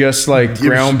is just like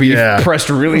ground beef yeah. pressed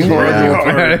really hard.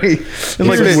 Yeah. It's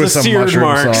like Here's this. the seared mushroom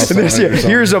marks. sauce on it or something.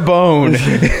 Here's a bone.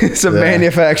 It's a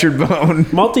manufactured bone.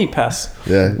 multi-pass.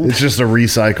 Yeah, it's just a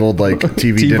recycled like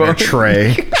TV T-bone. dinner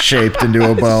tray shaped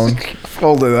into a bone.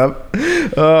 Fold it up.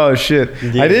 Oh shit!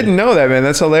 I didn't know that, man.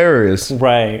 That's hilarious.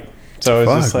 Right. So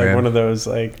it's just Fuck, like man. one of those,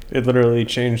 like, it literally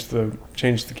changed the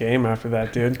game after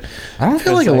that, dude. I don't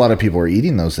feel It's like a like- lot of people are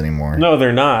eating those anymore. No,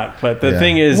 they're not. But the Yeah.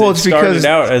 thing is, Well, it it's started because-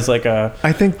 out as like a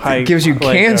I think high- it gives you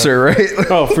like, cancer, right?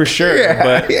 oh, for sure. Yeah,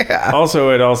 but yeah.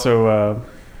 also, it also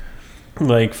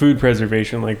like food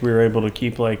preservation. Like, we were able to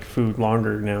keep like food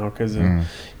longer now because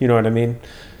you know what I mean.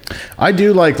 I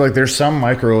do like there's some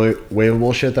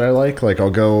microwavable shit that I like. Like I'll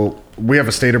go. We have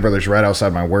a Stater Brothers right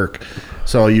outside my work,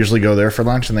 so I'll usually go there for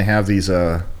lunch, and they have these.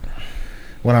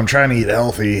 When I'm trying to eat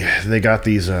healthy, they got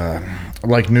these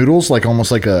like noodles, like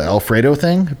almost like a Alfredo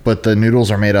thing, but the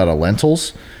noodles are made out of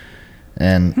lentils,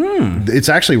 and it's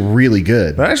actually really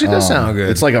good. That actually does sound good.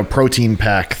 It's like a protein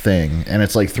pack thing, and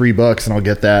it's like $3, and I'll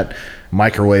get that,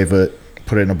 microwave it,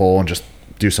 put it in a bowl, and just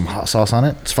do some hot sauce on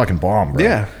it. It's fucking bomb, bro.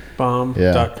 Yeah.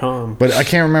 Bomb.com. But I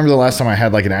can't remember the last time I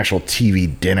had like an actual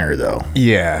TV dinner though.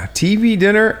 Yeah, TV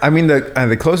dinner. I mean,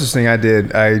 the closest thing I did,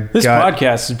 This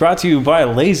podcast is brought to you by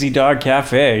Lazy Dog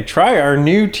Cafe. Try our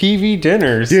new TV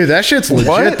dinners. Dude, that shit's legit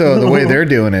What? though, the way they're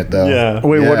doing it though. Yeah.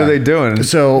 Wait, what Yeah. are they doing?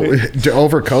 So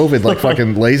over COVID, like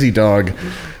fucking Lazy Dog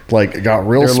like got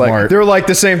real smart. They're like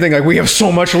the same thing. Like, we have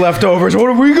so much leftovers. What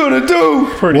are we gonna do?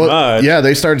 Pretty much. Yeah,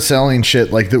 they started selling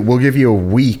shit like that. We'll give you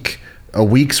a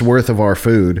week's worth of our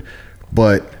food,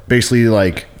 but basically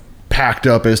like packed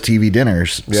up as TV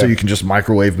dinners, so Yeah. you can just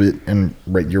microwave it and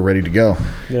you're ready to go.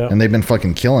 Yeah. And they've been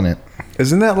fucking killing it.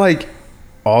 Isn't that like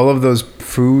all of those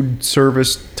food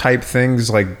service type things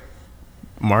like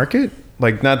market?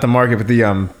 Like, not the market, but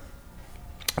the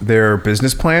their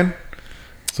business plan.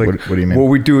 It's like, What do you mean? What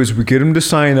we do is we get them to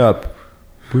sign up.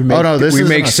 We make, no, this we isn't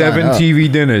make a sign 7 up.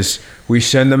 TV dinners. We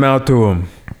send them out to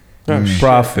them.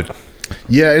 Profit.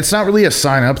 Yeah, it's not really a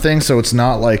sign up thing, so it's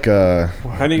not like a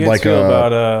How do you guys like feel a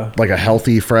about like a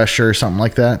healthy fresh or something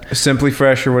like that. Simply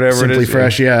Fresh or whatever Simply it is.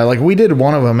 Fresh, yeah. Like we did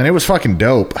one of them and it was fucking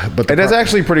dope. But It is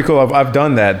actually pretty cool. I've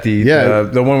done that.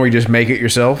 The one where you just make it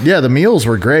yourself. yeah, the meals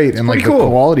were great and like pretty the cool.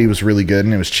 quality was really good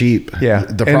and it was cheap. Yeah.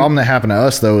 The And- problem that happened to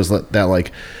us though is that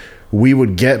like we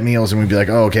would get meals and we'd be like,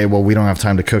 oh, okay, well, we don't have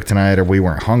time to cook tonight or we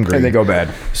weren't hungry. And they go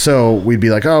bad. So we'd be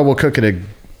like, oh, we'll cook it, take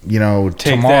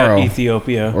tomorrow that,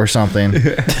 Ethiopia? or something.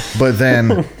 But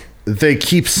then they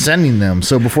keep sending them.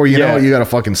 So before you know it, you got a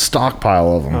fucking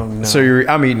stockpile of them. Oh, no. So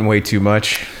I'm eating way too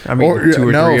much. I'm eating Or, 2 or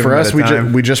 3 no, of for them us, at a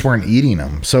time. we just weren't eating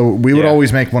them. So we would Yeah.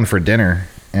 always make one for dinner,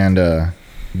 and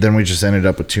then we just ended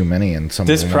up with too many, and some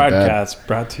This of them went bad. podcast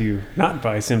brought to you not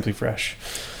by Simply Fresh.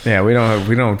 Yeah, we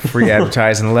don't free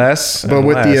advertise unless. But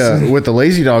with the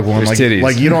Lazy Dog one, There's like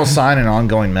titties. you don't sign an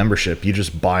ongoing membership. You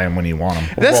just buy them when you want them.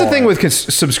 That's the thing with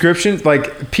subscriptions.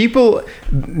 Like, people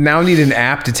now need an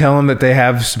app to tell them that they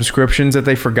have subscriptions that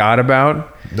they forgot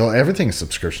about. No, everything's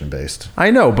subscription based.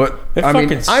 I know, but It I mean,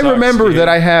 fucking I sucks, remember dude. that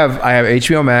I have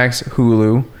HBO Max,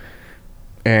 Hulu,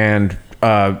 and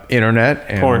internet,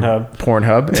 and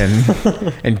Pornhub,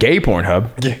 and gay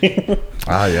Pornhub.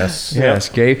 Ah, yes. Yes,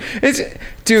 gay. It's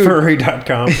dude.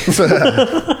 Furry.com.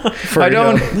 I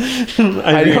don't.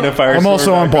 I'm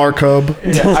also on Barcub.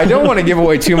 I don't want to give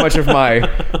away too much of my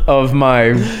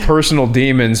personal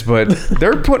demons, but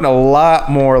they're putting a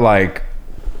lot more like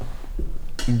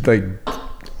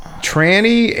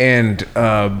tranny and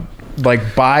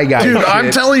like bi guy. Dude, I'm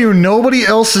shit. telling you, nobody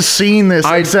else is seeing this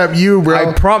except you,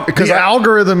 bro. because the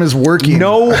algorithm is working.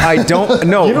 No, I don't.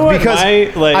 No, You know what because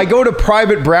I go to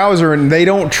private browser and they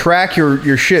don't track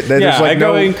your shit. There's Yeah, like I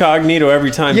go no, incognito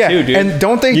every time too, dude. and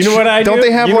don't they? You know what I do? Don't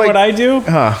they have you know like? what I do?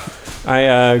 Huh.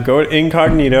 I go to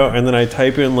incognito and then I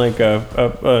type in like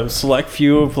a select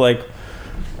few of like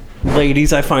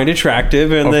ladies I find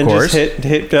attractive, and Of then course. just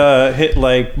hit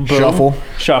like boom,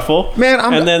 shuffle. Man,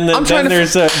 I'm trying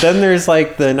to then there's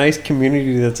like the nice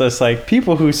community that's just like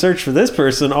people who search for this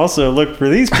person also look for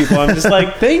these people. I'm just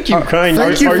like, thank you, kind.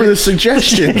 Thank you for the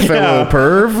suggestion, fellow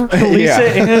perv. Lisa Yeah.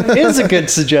 Ann is a good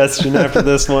suggestion after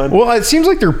this one. Well, it seems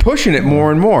like they're pushing it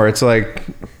more and more. It's like,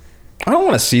 I don't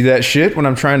want to see that shit when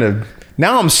I'm trying to.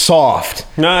 Now I'm soft.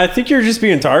 No, I think you're just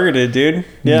being targeted, dude.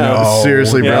 Yeah. No,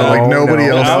 seriously, bro. Yeah. Like nobody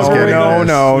no, else is no, getting no, this.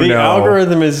 no. The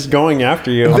algorithm is going after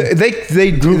you.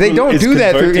 They don't is do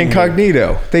that through converting you.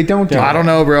 incognito. They don't do. I don't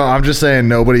know, bro. I'm just saying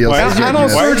nobody else Why is is, getting I don't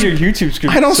this. why is search- your YouTube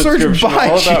I don't search subscription buy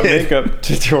all about shit. makeup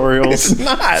tutorials? It's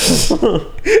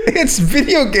not. It's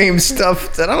video game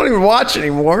stuff that I don't even watch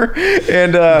anymore.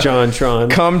 And John Tron.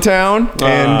 Cumtown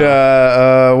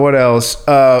and what else?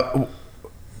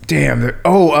 Damn.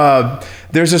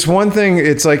 There's this one thing.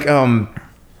 It's like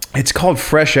it's called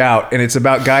Fresh Out, and it's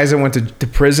about guys that went to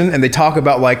prison, and they talk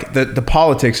about like the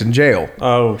politics in jail,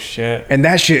 Oh shit! and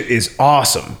that shit is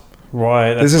awesome.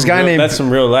 Right. There's this guy named- That's some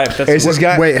real life. That's It's this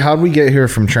guy. Wait, how'd we get here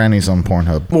from trannies on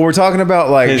Pornhub? Well, we're talking about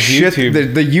like His shit,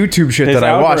 YouTube. the YouTube shit His that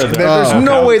I watch. algorithm. There's Oh,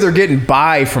 no okay. way they're getting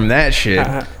by from that shit.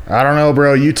 I don't know,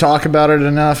 bro. You talk about it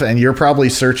enough, and you're probably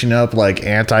searching up like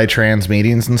anti-trans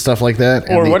meetings and stuff like that.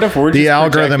 And Or what if we're the just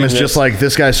algorithm is projecting just this? like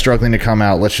this guy's struggling to come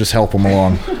out. Let's just help him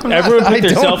along. Everyone put their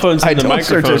cell phones in the don't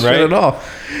search microphone, that shit right? at all.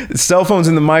 Cell phones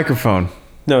in the microphone.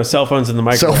 No, cell phones in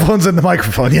the Cell microwave. phones in the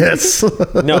microphone. Yes.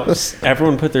 No,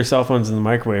 everyone put their cell phones in the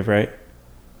microwave, right?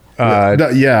 No,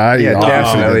 yeah, I Yeah,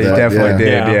 obviously definitely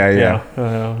did that, did. yeah.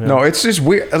 Yeah. No, it's just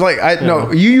weird. Like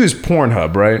no, you use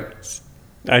Pornhub, right?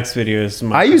 X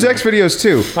videos. I use X videos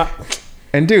too.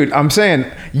 And dude, I'm saying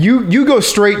you go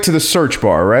straight to the search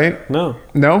bar, right? No.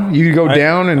 No, you go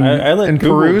down and I let and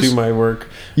Google peruse. do my work.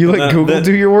 You let Google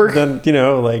do your work? Then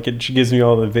like it gives me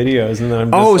all the videos, and then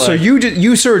I'm just Oh, so like,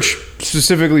 you search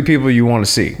specifically people you want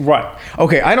to see. right?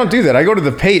 Okay, I don't do that. I go to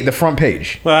the front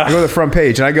page. I go to the front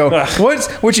page and I go,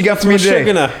 what you got for me today?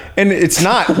 Mashugana. And it's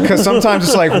not, because sometimes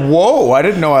it's like, whoa, I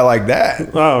didn't know I like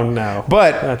that. Oh no!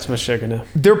 But that's Mashugana.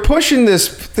 they're pushing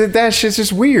this. That shit's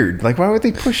just weird. Like, why would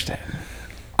they push that?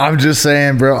 I'm just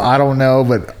saying, bro. I don't know,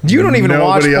 but You don't even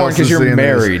watch nobody porn else 'cause is you're seeing this.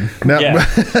 married. No, Yeah.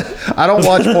 I don't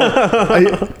watch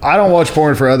porn. I don't watch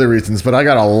porn for other reasons, but I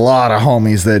got a lot of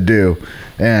homies that do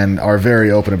and are very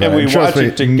open about And it. we Trust watch me,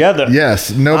 it together. Yes,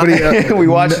 nobody. We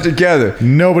watch it together.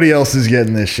 Nobody else is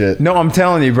getting this shit. No, I'm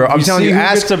telling you, bro. I'm telling see you. who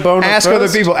Ask gets a boner ask other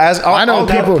first? people. Ask. I know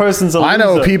that people. person's a I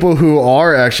know loser. people who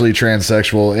are actually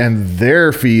transsexual, and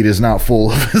their feed is not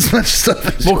full of as much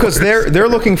stuff. As Well, because yours. they're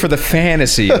looking for the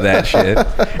fantasy of that shit,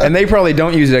 and they probably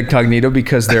don't use incognito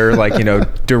because they're like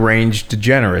deranged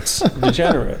degenerates.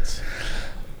 Degenerates.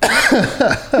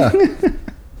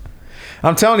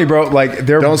 I'm telling you, bro. Like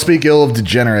they're Don't speak ill of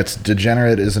degenerates.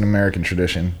 Degenerate is an American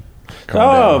tradition. Calm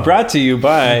Oh, down. brought to you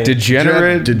by.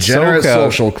 degenerate Degenerate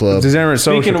Social Club. Degenerate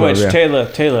social Speaking of club. which,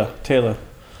 Yeah. Taylor,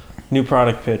 new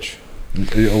product pitch: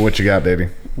 What you got, baby?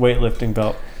 weightlifting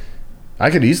belt. I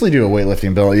could easily do a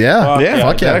weightlifting belt. Yeah, Fuck Yeah, yeah,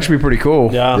 fuck yeah. that'd actually be pretty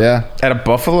cool. Yeah. Yeah, At a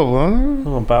Buffalo.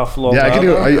 Oh, Buffalo. yeah. I could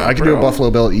do. I could do a bro.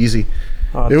 buffalo belt easy.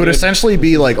 Oh, It would dude. essentially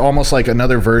be like almost like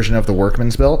another version of the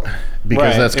workman's belt because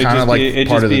Right. that's It'd kind just of like it'd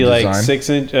part just of the be design.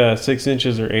 like 6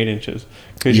 inches or 8 inches.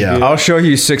 Could Yeah. you do I'll that? show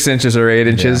you 6 inches or 8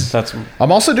 inches. That's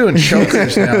I'm also doing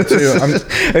chokers now too.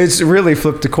 It's really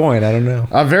flipped a coin. I don't know.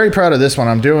 I'm very proud of this one.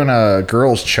 I'm doing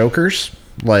girls chokers,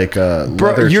 like Bro,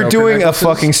 leather you're choker doing necklaces. a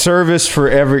fucking service for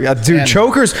every dude. And-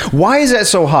 Chokers. Why is that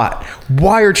so hot?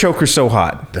 Why are chokers so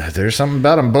hot? There's something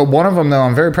about them, but one of them though,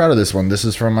 I'm very proud of this one. This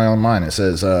is from my own mind. It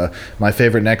says, "My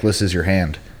favorite necklace is your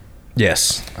hand."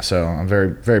 Yes. So I'm very,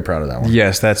 very proud of that one.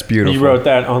 Yes, that's beautiful. you wrote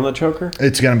that on the choker?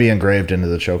 It's going to be engraved into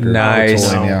the choker. Nice.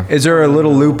 Totally, yeah. Is there a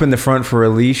little loop in the front for a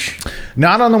leash?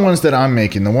 Not on the ones that I'm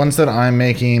making. The ones that I'm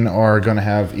making are going to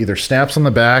have either snaps on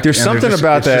the back. There's and they're something just-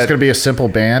 about it's that just going to be a simple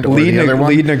band. Or leading the other a- one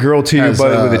leading a girl to your has,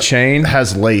 butt with a chain?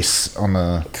 Has lace on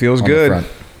the Feels on the good. front.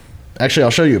 Actually,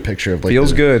 I'll show you a picture of like Feels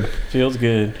the- good. Feels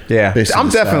good. Yeah. Based on I'm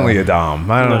the style. definitely a dom.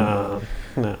 I don't No.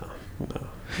 No.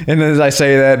 And as I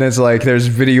say that, and it's like there's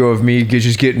video of me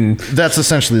just getting, That's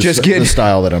essentially Just the getting-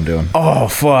 style that I'm doing. oh,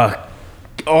 fuck.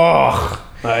 Oh.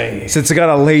 Nice. Since it got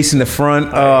a lace in the front,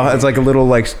 it's like a little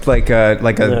like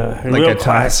a real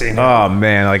classy. Oh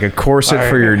man, like a corset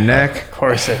for your neck.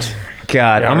 Corset.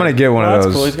 God, I'm gonna get one Oh, of that's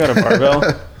those. cool. He's got a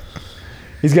barbell.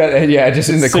 He's got just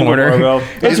in the Single corner. barbell.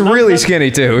 It's Not- really not- skinny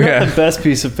too. Not Yeah. the best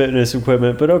piece of fitness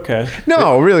equipment, but okay.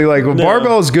 No, really, like a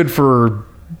barbell is good for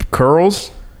curls,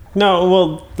 No,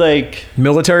 well, like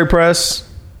military press.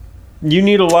 you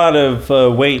need a lot of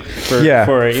weight for Yeah,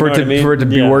 for it. You for know it to what I mean? for it to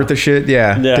be Yeah. worth the shit.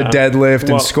 Yeah, Yeah. to deadlift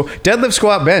Well- and deadlift,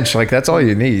 squat, bench. Like that's all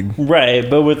you need. Right,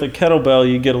 but with a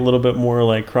kettlebell, you get a little bit more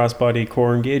like cross-body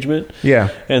core engagement. Yeah,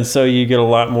 And so you get a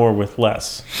lot more with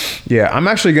less. yeah. I'm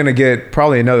actually gonna get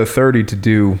probably another 30 to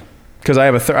do because I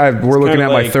have we're looking kinda at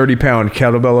my like- 30-pound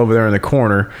kettlebell over there in the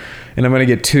corner, and I'm gonna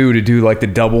get 2 to do like the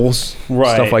doubles,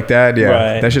 Right. stuff like that. Yeah,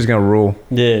 Right. that's just gonna rule.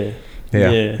 Yeah.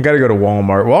 Yeah, I got to go to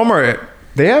Walmart. Walmart,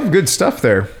 they have good stuff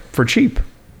there for cheap.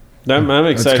 I'm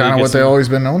That's excited. kind to of get what they've some, always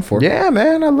been known for. Yeah,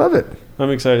 man, I love it. I'm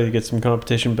excited to get some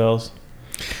competition bells.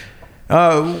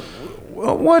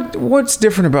 What's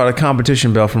different about a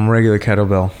competition bell from a regular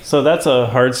kettlebell? So that's a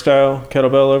hard style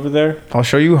kettlebell over there. I'll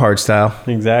show you hard style.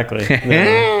 Exactly.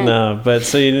 No, but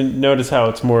so you didn't notice how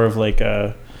it's more of like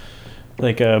a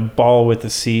ball with a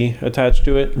C attached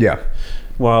to it. Yeah.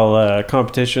 While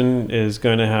competition is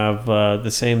going to have the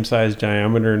same size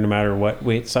diameter no matter what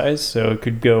weight size. So it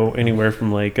could go anywhere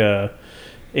from like 8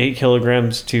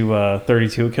 kilograms to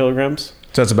 32 kilograms.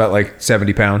 So it's about like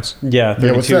 70 pounds. Yeah, 32.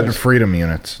 Yeah, what's that in freedom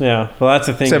units? Yeah, well, that's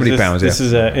the thing. 70 this, pounds, This yeah.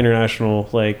 is an international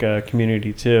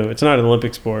community too. It's not an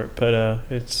Olympic sport, but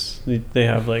they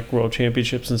have like world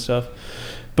championships and stuff.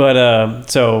 But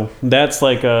so that's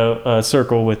like a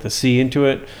circle with a C into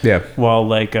it. Yeah. While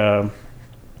like the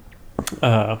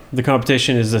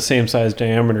competition is the same size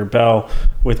diameter bell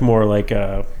with more like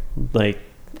I'd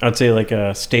say like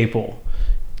a staple.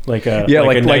 Like a Yeah,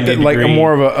 like, like a 90 like a degree.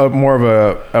 more of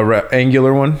a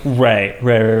angular one. Right.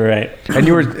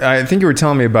 And I think you were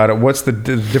telling me about it. What's the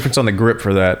difference on the grip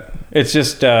for that? It's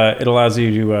just it allows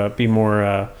you to be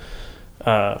more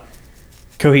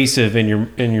cohesive in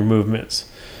your movements.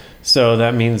 So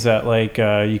that means that like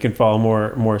you can follow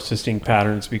more distinct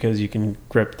patterns because you can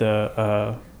grip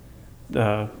the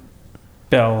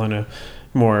bell in a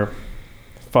more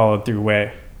followed through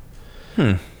way.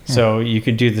 So you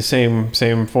could do the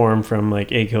same form from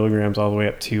like 8 kilograms all the way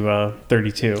up to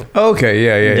 32 Okay,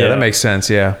 yeah. Yeah. That makes sense.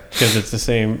 Yeah. because it's the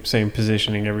same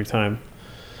positioning every time.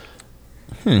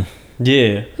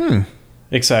 Yeah.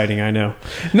 Exciting, I know.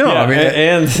 No, Yeah, I mean,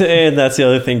 and that's the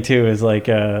other thing too is like.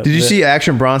 did you see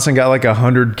Action Bronson got like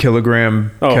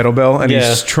 100-kilogram kettlebell and yeah.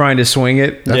 he's trying to swing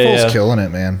it? That Yeah, fool's yeah. killing it,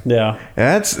 man. Yeah.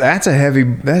 That's a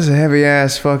heavy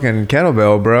ass fucking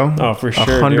kettlebell, bro. Oh, for sure,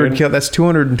 100 dude. That's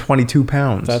 222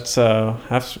 pounds. That's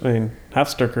half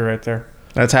Sturker right there.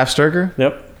 That's half Sturker.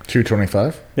 Yep.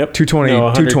 225. Yep. 220,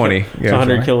 220. It's Yeah.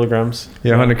 100 kilograms.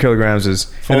 Yeah, 100 kilograms is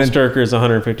Full Sturker is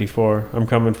 154. I'm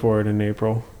coming for it in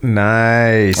April.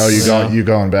 nice. Oh, Yeah. you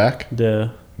going back? Yeah.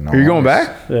 No. Are you going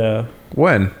back? Yeah.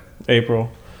 When?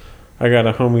 April. I got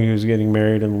a homie who's getting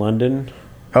married in London.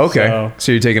 Okay. So-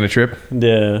 So you're taking a trip?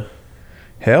 Yeah.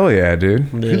 Hell yeah, dude.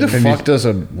 Who the fuck does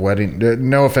a wedding?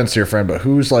 No offense to your friend, but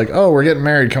who's like, oh, we're getting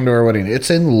married, come to our wedding? It's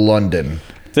in London.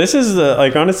 This is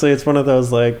like honestly, it's one of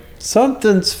those like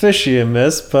something's fishy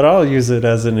amiss, but I'll use it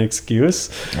as an excuse.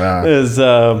 Ah.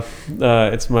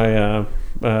 It's my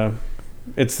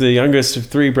it's the youngest of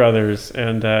 3 brothers,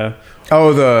 and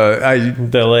Oh,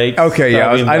 the lake. okay, yeah.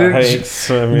 I didn't. the Hakes,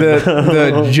 I mean-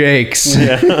 The Jakes.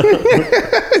 yeah.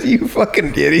 You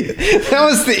fucking idiot. That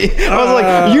was I was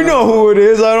like, you know who it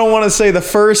is. I don't want to say the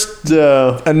first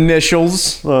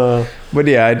initials. But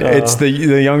yeah, it's the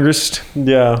youngest.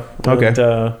 Yeah. Okay.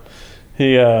 And,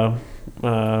 he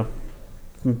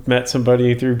met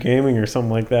somebody through gaming or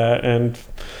something like that, and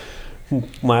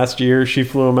last year she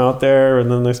flew him out there,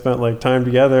 and then they spent like time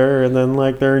together, and then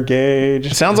like they're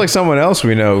engaged. Sounds like someone else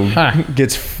we know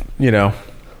gets,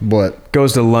 What?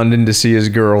 goes to London to see his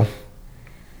girl.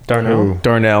 Darnell.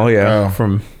 Darnell, yeah. Oh.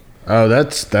 From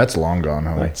That's long gone,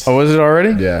 homie. Oh, was it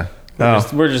already? Yeah.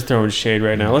 We're just throwing shade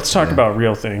right now. Let's talk about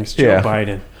real things. Joe Yeah.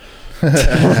 Biden.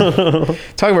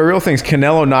 Talking about real things,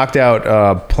 Canelo knocked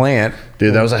out Plant.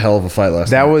 Dude, that was a hell of a fight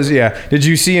last That night. was, yeah. Did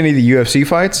you see any of the UFC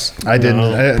fights? I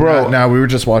didn't. Bro. No, we were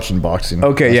just watching boxing.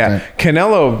 Okay, last yeah. night.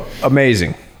 Canelo,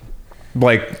 amazing.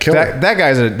 Like Killer.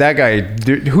 that guy.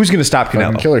 Dude, who's gonna stop Fucking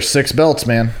Canelo? killer. 6 belts,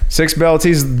 man. 6 belts.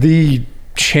 He's the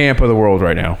champ of the world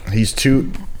right now. He's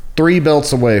 3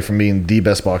 belts away from being the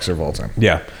best boxer of all time.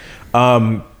 Yeah.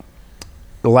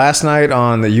 Last night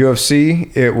on the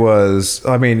UFC, it was.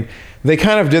 I mean, they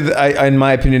kind of did. In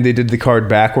my opinion, they did the card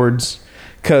backwards.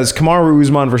 Because Kamaru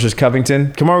Usman versus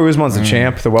Covington. Kamaru Usman's the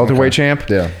champ, the welterweight champ.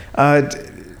 Yeah.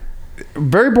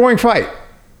 Very boring fight.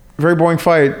 Very boring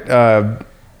fight.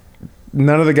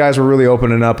 None of the guys were really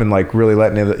opening up and like really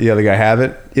letting the other guy have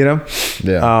it. Yeah.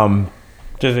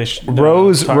 Did they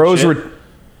Rose talk shit? were,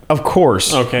 of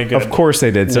course. Okay, good. Of course they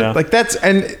did. So Yeah. like that's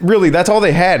and really that's all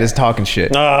they had is talking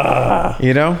shit.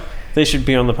 They should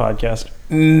be on the podcast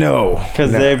No,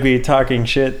 because they'd be talking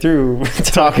shit through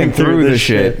talking through the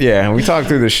shit. Yeah, we talk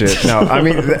through the shit. No, I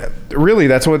mean, really,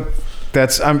 that's what.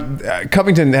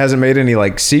 Covington hasn't made any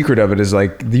like secret of it. Is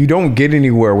like you don't get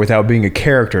anywhere without being a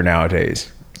character nowadays.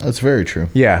 That's very true.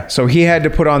 Yeah, so he had to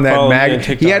put on that Follow me on MAGA.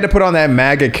 TikTok. He had to put on that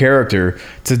MAGA character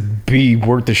to be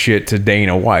worth the shit to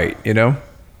Dana White, And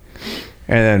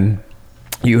then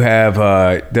you have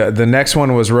the next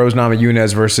one was Rose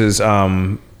Namajunas versus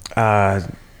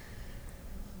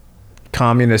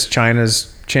Communist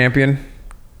China's champion.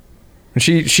 And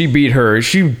she beat her.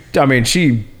 She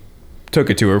took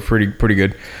it to her pretty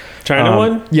good. China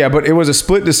won? Yeah, but it was a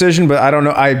split decision. But I don't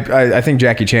know. I think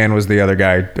Jackie Chan was the other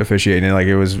guy officiating. Like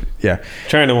it was, yeah.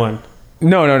 China won.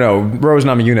 No. Rose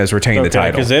Namajunas retained the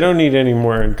title. Because they don't need any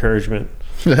more encouragement.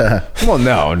 Well,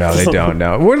 no, they don't.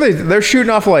 No, what are they? They're shooting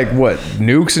off like what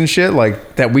nukes and shit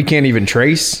like that we can't even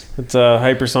trace. It's a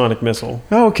hypersonic missile.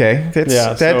 Oh, okay,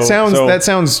 that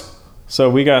sounds. So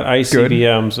we got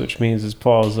ICBMs, which means its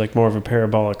ball is like more of a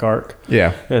parabolic arc.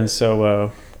 Yeah, and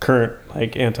so current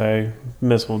like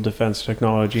anti-missile defense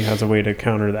technology has a way to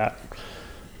counter that.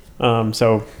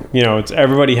 So it's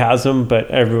everybody has them, but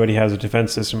everybody has a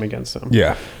defense system against them.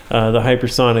 Yeah, the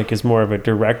hypersonic is more of a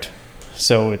direct.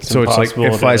 So it's like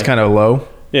it flies kind of low.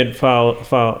 It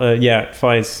it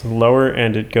flies lower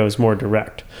and it goes more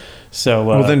direct. So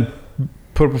well, then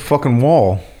put up a fucking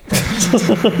wall.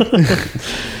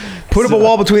 Put up a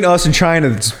wall between us and China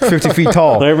that's 50 feet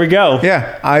tall. There we go.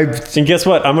 Yeah, and guess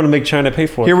what? I'm going to make China pay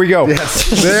for it. Here we go.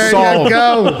 Yes. There you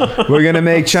go. We're gonna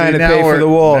make China See, pay for the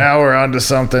wall. Now we're onto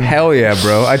something. Hell yeah,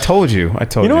 bro! I told you.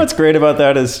 You know what's great about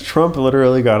that is Trump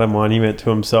literally got a monument to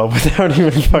himself without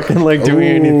even fucking like doing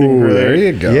anything. Great. There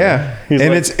you go. Yeah, He's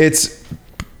and like- it's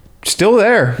still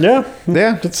there. Yeah,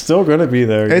 Yeah. it's still going to be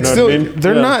there. You It's know still. what I mean?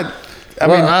 They're Yeah. not. I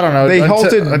Well, mean, I don't know. They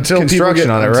halted until construction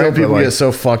on it, right? Until But, people like, get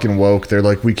so fucking woke, they're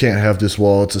like, we can't have this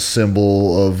wall. It's a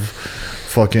symbol of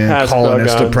fucking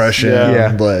colonist guns. oppression.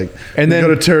 Yeah. Like, And then-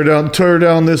 we gotta tear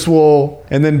down this wall.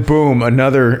 and then boom,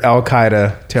 another Al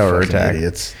Qaeda terror Fucking attack.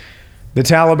 idiots. The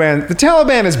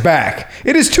Taliban is back.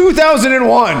 It is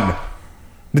 2001.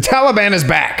 The Taliban is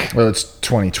back. Well, it's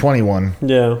 2021,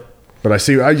 Yeah, but I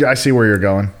see where you're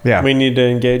going. Yeah. we need to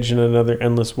engage in another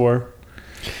endless war.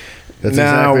 That's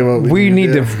now exactly what we need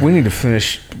do. to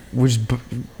finish. We just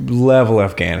level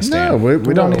Afghanistan. No,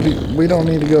 we don't need to. We don't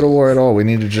need to go to war at all. We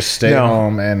need to just stay No.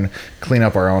 home and clean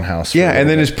up our own house. for Yeah, a and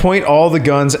then little just point all the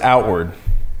guns outward.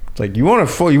 It's like you want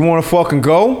to fucking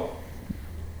go?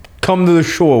 Come to the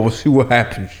shore. We'll see what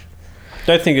happens.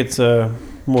 I think it's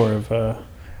more of a.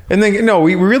 And then no,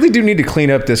 we really do need to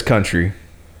clean up this country.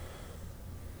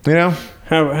 You know?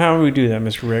 How do we do that,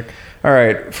 Mr. Rick? All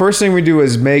right. First thing we do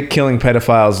is make killing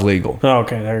pedophiles legal. Oh,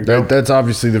 okay, there you go. That's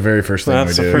obviously the very first thing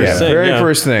That's we the do. first Yeah, thing. very yeah.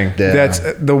 first thing. Yeah. That's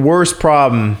the worst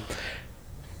problem.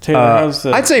 Taylor, how's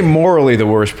the I'd say morally the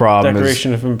worst problem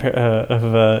Declaration of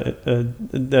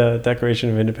the Declaration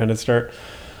of Independence start?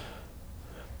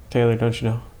 Taylor, don't you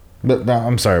know? But no,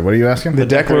 I'm sorry. What are you asking? The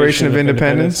Declaration of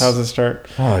Independence. How's it start?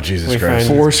 Oh, Jesus We Christ.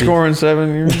 find-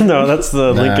 407 years. No, that's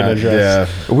the Lincoln Nah, address.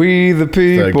 Yeah. We the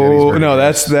people. Gettysburg No,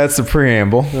 Address. that's the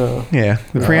preamble. Oh. Yeah,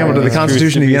 the preamble to the Truth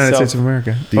Constitution to of the be United self- States of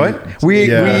America. The- What?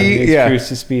 yeah. It's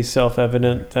truth to be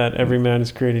self-evident that every man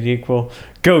is created equal.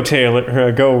 Go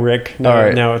Taylor, go Rick. No, All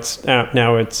right. now it's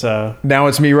Now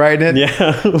it's me writing it.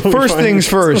 yeah. First things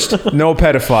first. No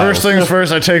pedophiles. First things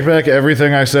first, I take back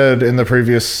everything I said in the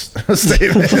previous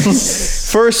statement.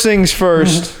 First things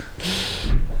first.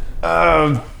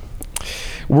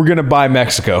 We're gonna buy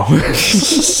Mexico.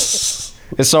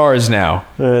 It's ours now.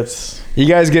 It's You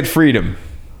guys get freedom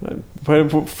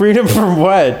but freedom from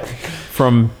what?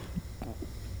 from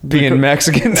being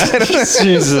Mexican. I don't know.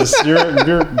 Jesus,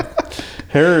 your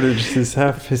heritage is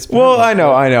half Hispanic. Well, I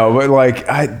know, but like,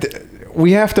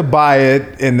 we have to buy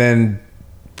it and then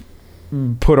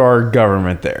put our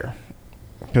government there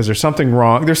because there's something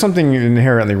wrong. There's something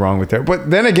inherently wrong with that. But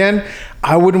then again,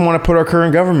 I wouldn't want to put our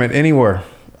current government anywhere.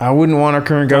 I wouldn't want our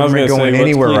current I was government gonna going say, let's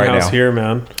anywhere clean right house now. here,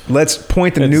 man. Let's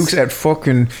point the It's- nukes at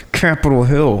fucking Capitol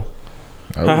Hill.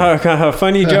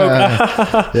 Funny joke.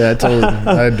 Yeah,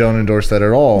 I don't endorse that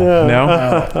at all. No,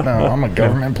 No, I'm a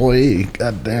government employee.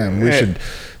 God damn, we should.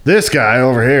 This guy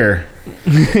over here.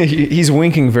 he's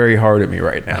winking very hard at me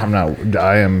right now. I'm not.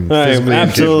 I am I am physically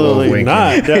incapable of absolutely winking.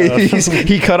 not.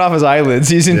 He cut off his eyelids.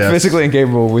 He's Yes. physically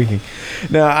incapable of winking.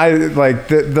 No, I like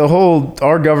the whole.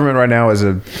 Our government right now is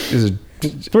a.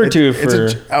 We're too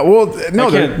it's for. well, no,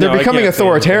 they're can't- no, I becoming can't say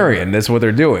authoritarian. That's what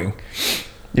they're doing.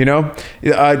 You know,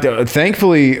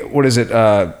 thankfully, what is it?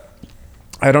 I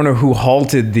don't know who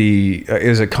halted the.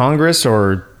 Is it Congress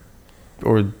or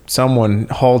someone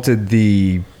halted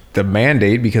the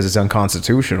mandate because it's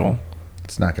unconstitutional?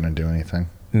 It's not going to do anything.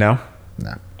 No,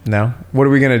 No. no. What are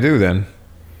we gonna do then?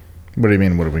 What do you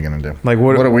mean? What are we going to do? Like,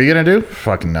 what are we going to do?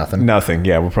 Fucking nothing. Nothing.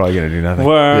 Yeah, we're probably gonna do nothing.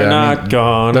 We're Yeah, I not mean,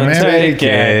 gonna the mandate- take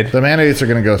it. The mandates are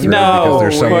going to go through No, because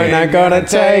there's so we're many. not gonna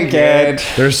take it.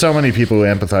 There's so many people who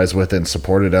empathize with it and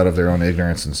support it out of their own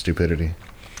ignorance and stupidity.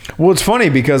 Well, it's funny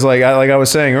because like I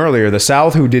was saying earlier, the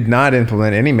South, who did not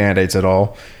implement any mandates at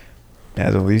all,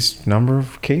 has the least number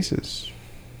of cases.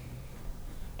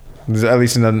 There's at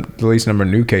least the least number of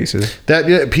new cases.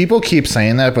 That people keep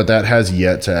saying that, but that has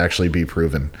yet to actually be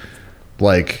proven.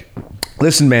 Like,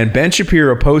 Listen, man, Ben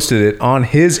Shapiro posted it on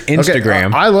his Instagram.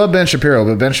 Okay, I love Ben Shapiro,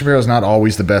 but Ben Shapiro is not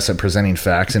always the best at presenting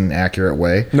facts in an accurate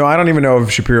way. No, I don't even know if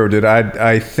Shapiro did.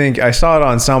 I think I saw it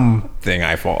on something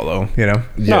I follow, you know?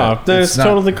 No, it's not-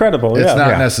 totally credible. It's Yeah. not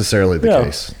Yeah. necessarily the Yeah.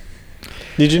 case.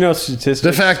 Did you know statistics?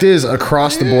 The fact is,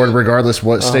 across the board, regardless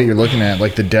what state you're looking at,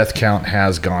 like the death count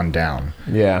has gone down.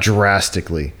 Yeah.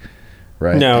 Drastically.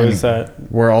 Right. Now And is that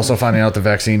we're also finding out the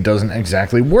vaccine doesn't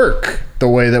exactly work the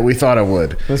way that we thought it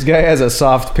would. This guy has a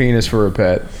soft penis for a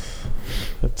pet.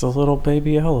 it's a little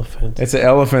baby elephant? It's an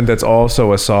elephant that's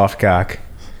also a soft cock.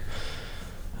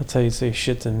 That's how you say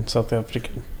shit in South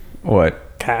African.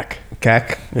 What? Cack.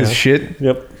 Cack is Yeah. shit?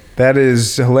 Yep. That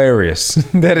is hilarious.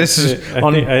 That is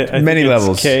on many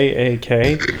levels.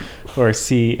 K-A-K or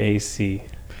C-A-C.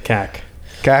 Cack.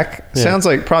 Cack? Yeah. Sounds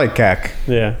like probably cack.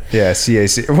 Yeah. Yeah,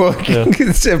 CAC. Well, Yeah.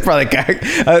 it's probably cack.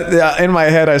 In my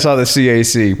head, I saw the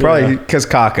CAC. Probably Yeah. because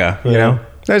caca, you Yeah. know?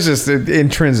 That's just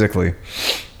intrinsically.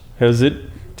 How's it?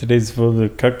 Today's for the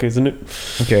cuck, isn't it?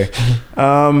 Okay.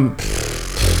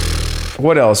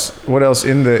 What else? What else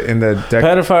in the deck?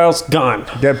 Pedophiles gone.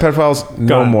 Dead pedophiles?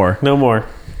 No Gone. more. No more.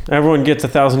 Everyone gets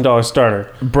 $1,000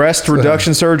 starter. Breast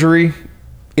reduction surgery?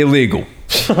 Illegal.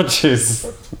 Oh,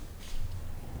 jeez.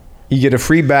 You get a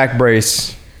free back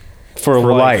brace For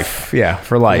for life. life. Yeah,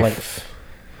 for life.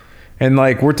 And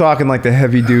like we're talking like the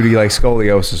heavy duty like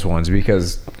scoliosis ones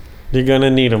because You're gonna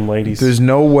need them, ladies. there's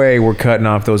no way we're cutting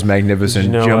off those magnificent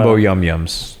Did you know, jumbo yum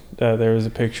yums. There was a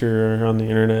picture on the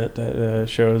internet that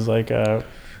shows like a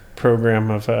program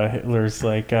of Hitler's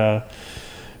like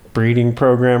breeding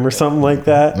program or something like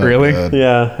that. Really? God.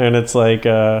 Yeah, and it's like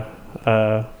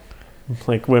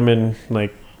women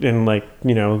like in like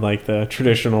you know like the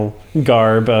traditional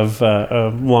garb of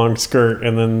a long skirt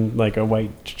and then like a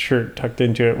white shirt tucked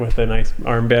into it with a nice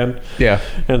armband, Yeah.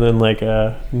 and then like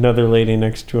another lady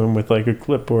next to him with like a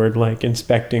clipboard like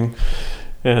inspecting,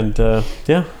 and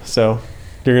yeah, so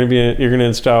you're gonna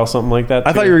install something like that.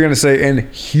 I thought you were gonna say and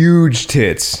huge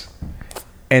tits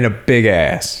and a big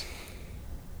ass.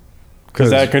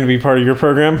 Is that going to be part of your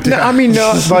program? No, I mean,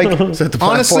 no, like, that the platform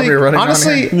honestly, you're running on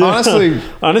honestly, here? honestly,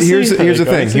 Honestly? here's the thing. Here's the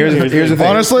thing.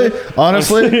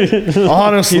 Honestly,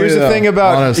 Here's the thing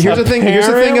about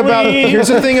here's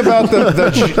the thing about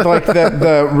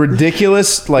the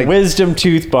ridiculous like Wisdom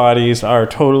tooth bodies are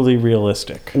totally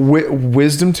realistic.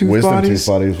 wisdom tooth wisdom bodies. tooth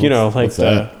bodies. You know, like what's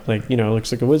that?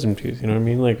 looks like a wisdom tooth. You know what I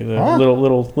mean? Like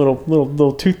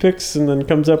little toothpicks, and then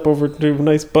comes up over to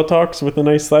nice buttocks with a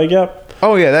nice thigh gap.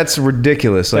 Oh yeah, that's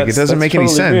ridiculous. Like, it doesn't make any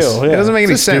totally sense. real, yeah. It doesn't make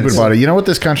any It's a sense. stupid body. You know what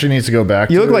this country needs to go back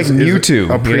to? You look like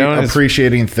Mewtwo, you know, it's-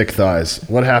 appreciating thick thighs.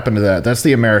 What happened to that? That's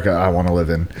the America I want to live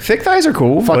in. Thick thighs are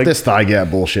cool. Fuck Like, this thigh gap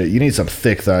bullshit. You need some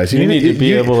thick thighs. You need to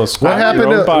be able to squat your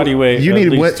own body weight You at need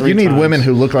least 3 you need times women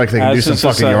who look like they can do as some a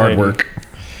fucking yard society. work.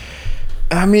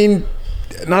 I mean,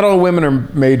 not all women are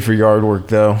made for yard work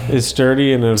though. Is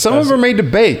sturdy and Some of them are made to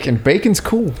bake, and bacon's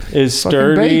cool. Is Fucking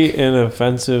sturdy bake. an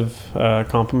offensive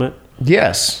compliment?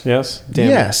 Yes, Yes. Damn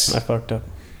Yes. it. I fucked up.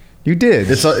 you did.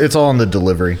 It's all in the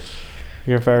delivery.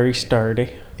 You're very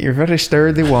sturdy. You're very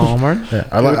sturdy, woman. Yeah,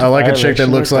 I like a chick that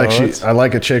violation looks of like codes. I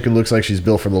like a chick who looks like she's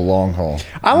built for the long haul.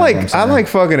 I like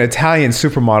fucking Italian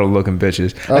supermodel looking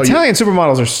bitches. Italian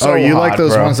supermodels are so. Oh, you like hot,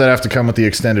 those bro. ones that have to come with the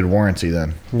extended warranty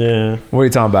then? Yeah. What are you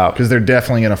talking about? Because they're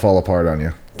definitely gonna fall apart on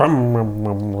you.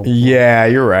 Yeah,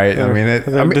 you're right. I mean,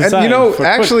 They're you designed know, for quick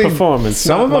actually, performance,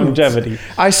 some not of them longevity.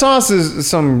 I saw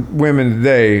some women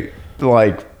today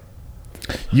like.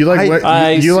 You like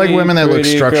you like see women that look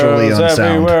pretty structurally girls unsound.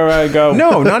 Everywhere I go.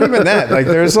 No, not even that. Like,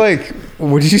 there's like,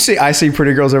 what did you say? I see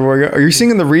pretty girls everywhere. I go. Are you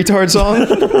singing the retard song,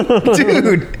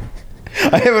 dude?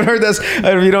 I haven't heard this.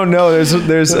 If you don't know, there's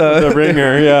The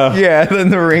Ringer, yeah. yeah, then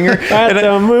the Ringer. At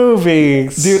the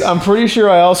movies. Dude, I'm pretty sure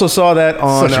I also saw that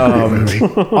on Such a great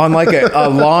movie. on like a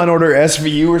Law and Order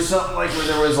SVU or something, like where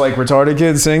there was like retarded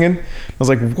kids singing. I was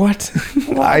like, what?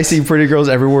 I see pretty girls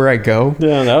everywhere I go.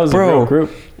 Yeah, that was a real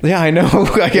group. Yeah, I know.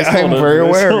 I'm very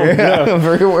aware. Yeah, I'm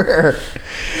very aware,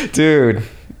 dude.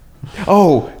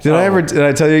 Oh, did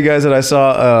I tell you guys that I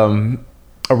saw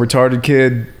a retarded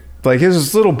kid? Like, his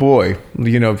this little boy,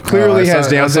 you know, clearly has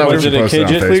Down syndrome. Was it a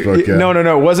Kidget? No.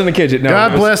 No, it wasn't a Kidget. No,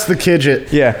 God it was- bless the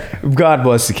Kidget. Yeah, God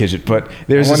bless the Kidget. But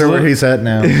there's I this wonder where little- he's at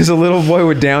now. There's a little boy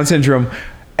with Down syndrome,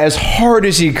 as hard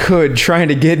as he could, trying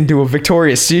to get into a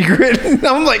Victoria's Secret. And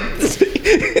I'm like,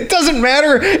 it doesn't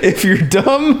matter if you're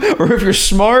dumb or if you're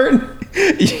smart.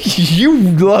 You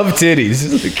love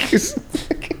titties.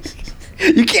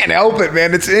 You can't help it,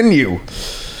 man. It's in you.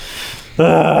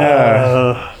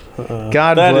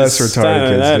 God bless retarded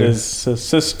kids. That dude. is a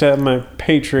systemic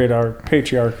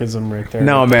patriarchism right there.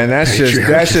 No, man, that's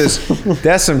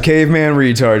some caveman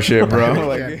retard shit, bro.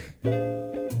 Like,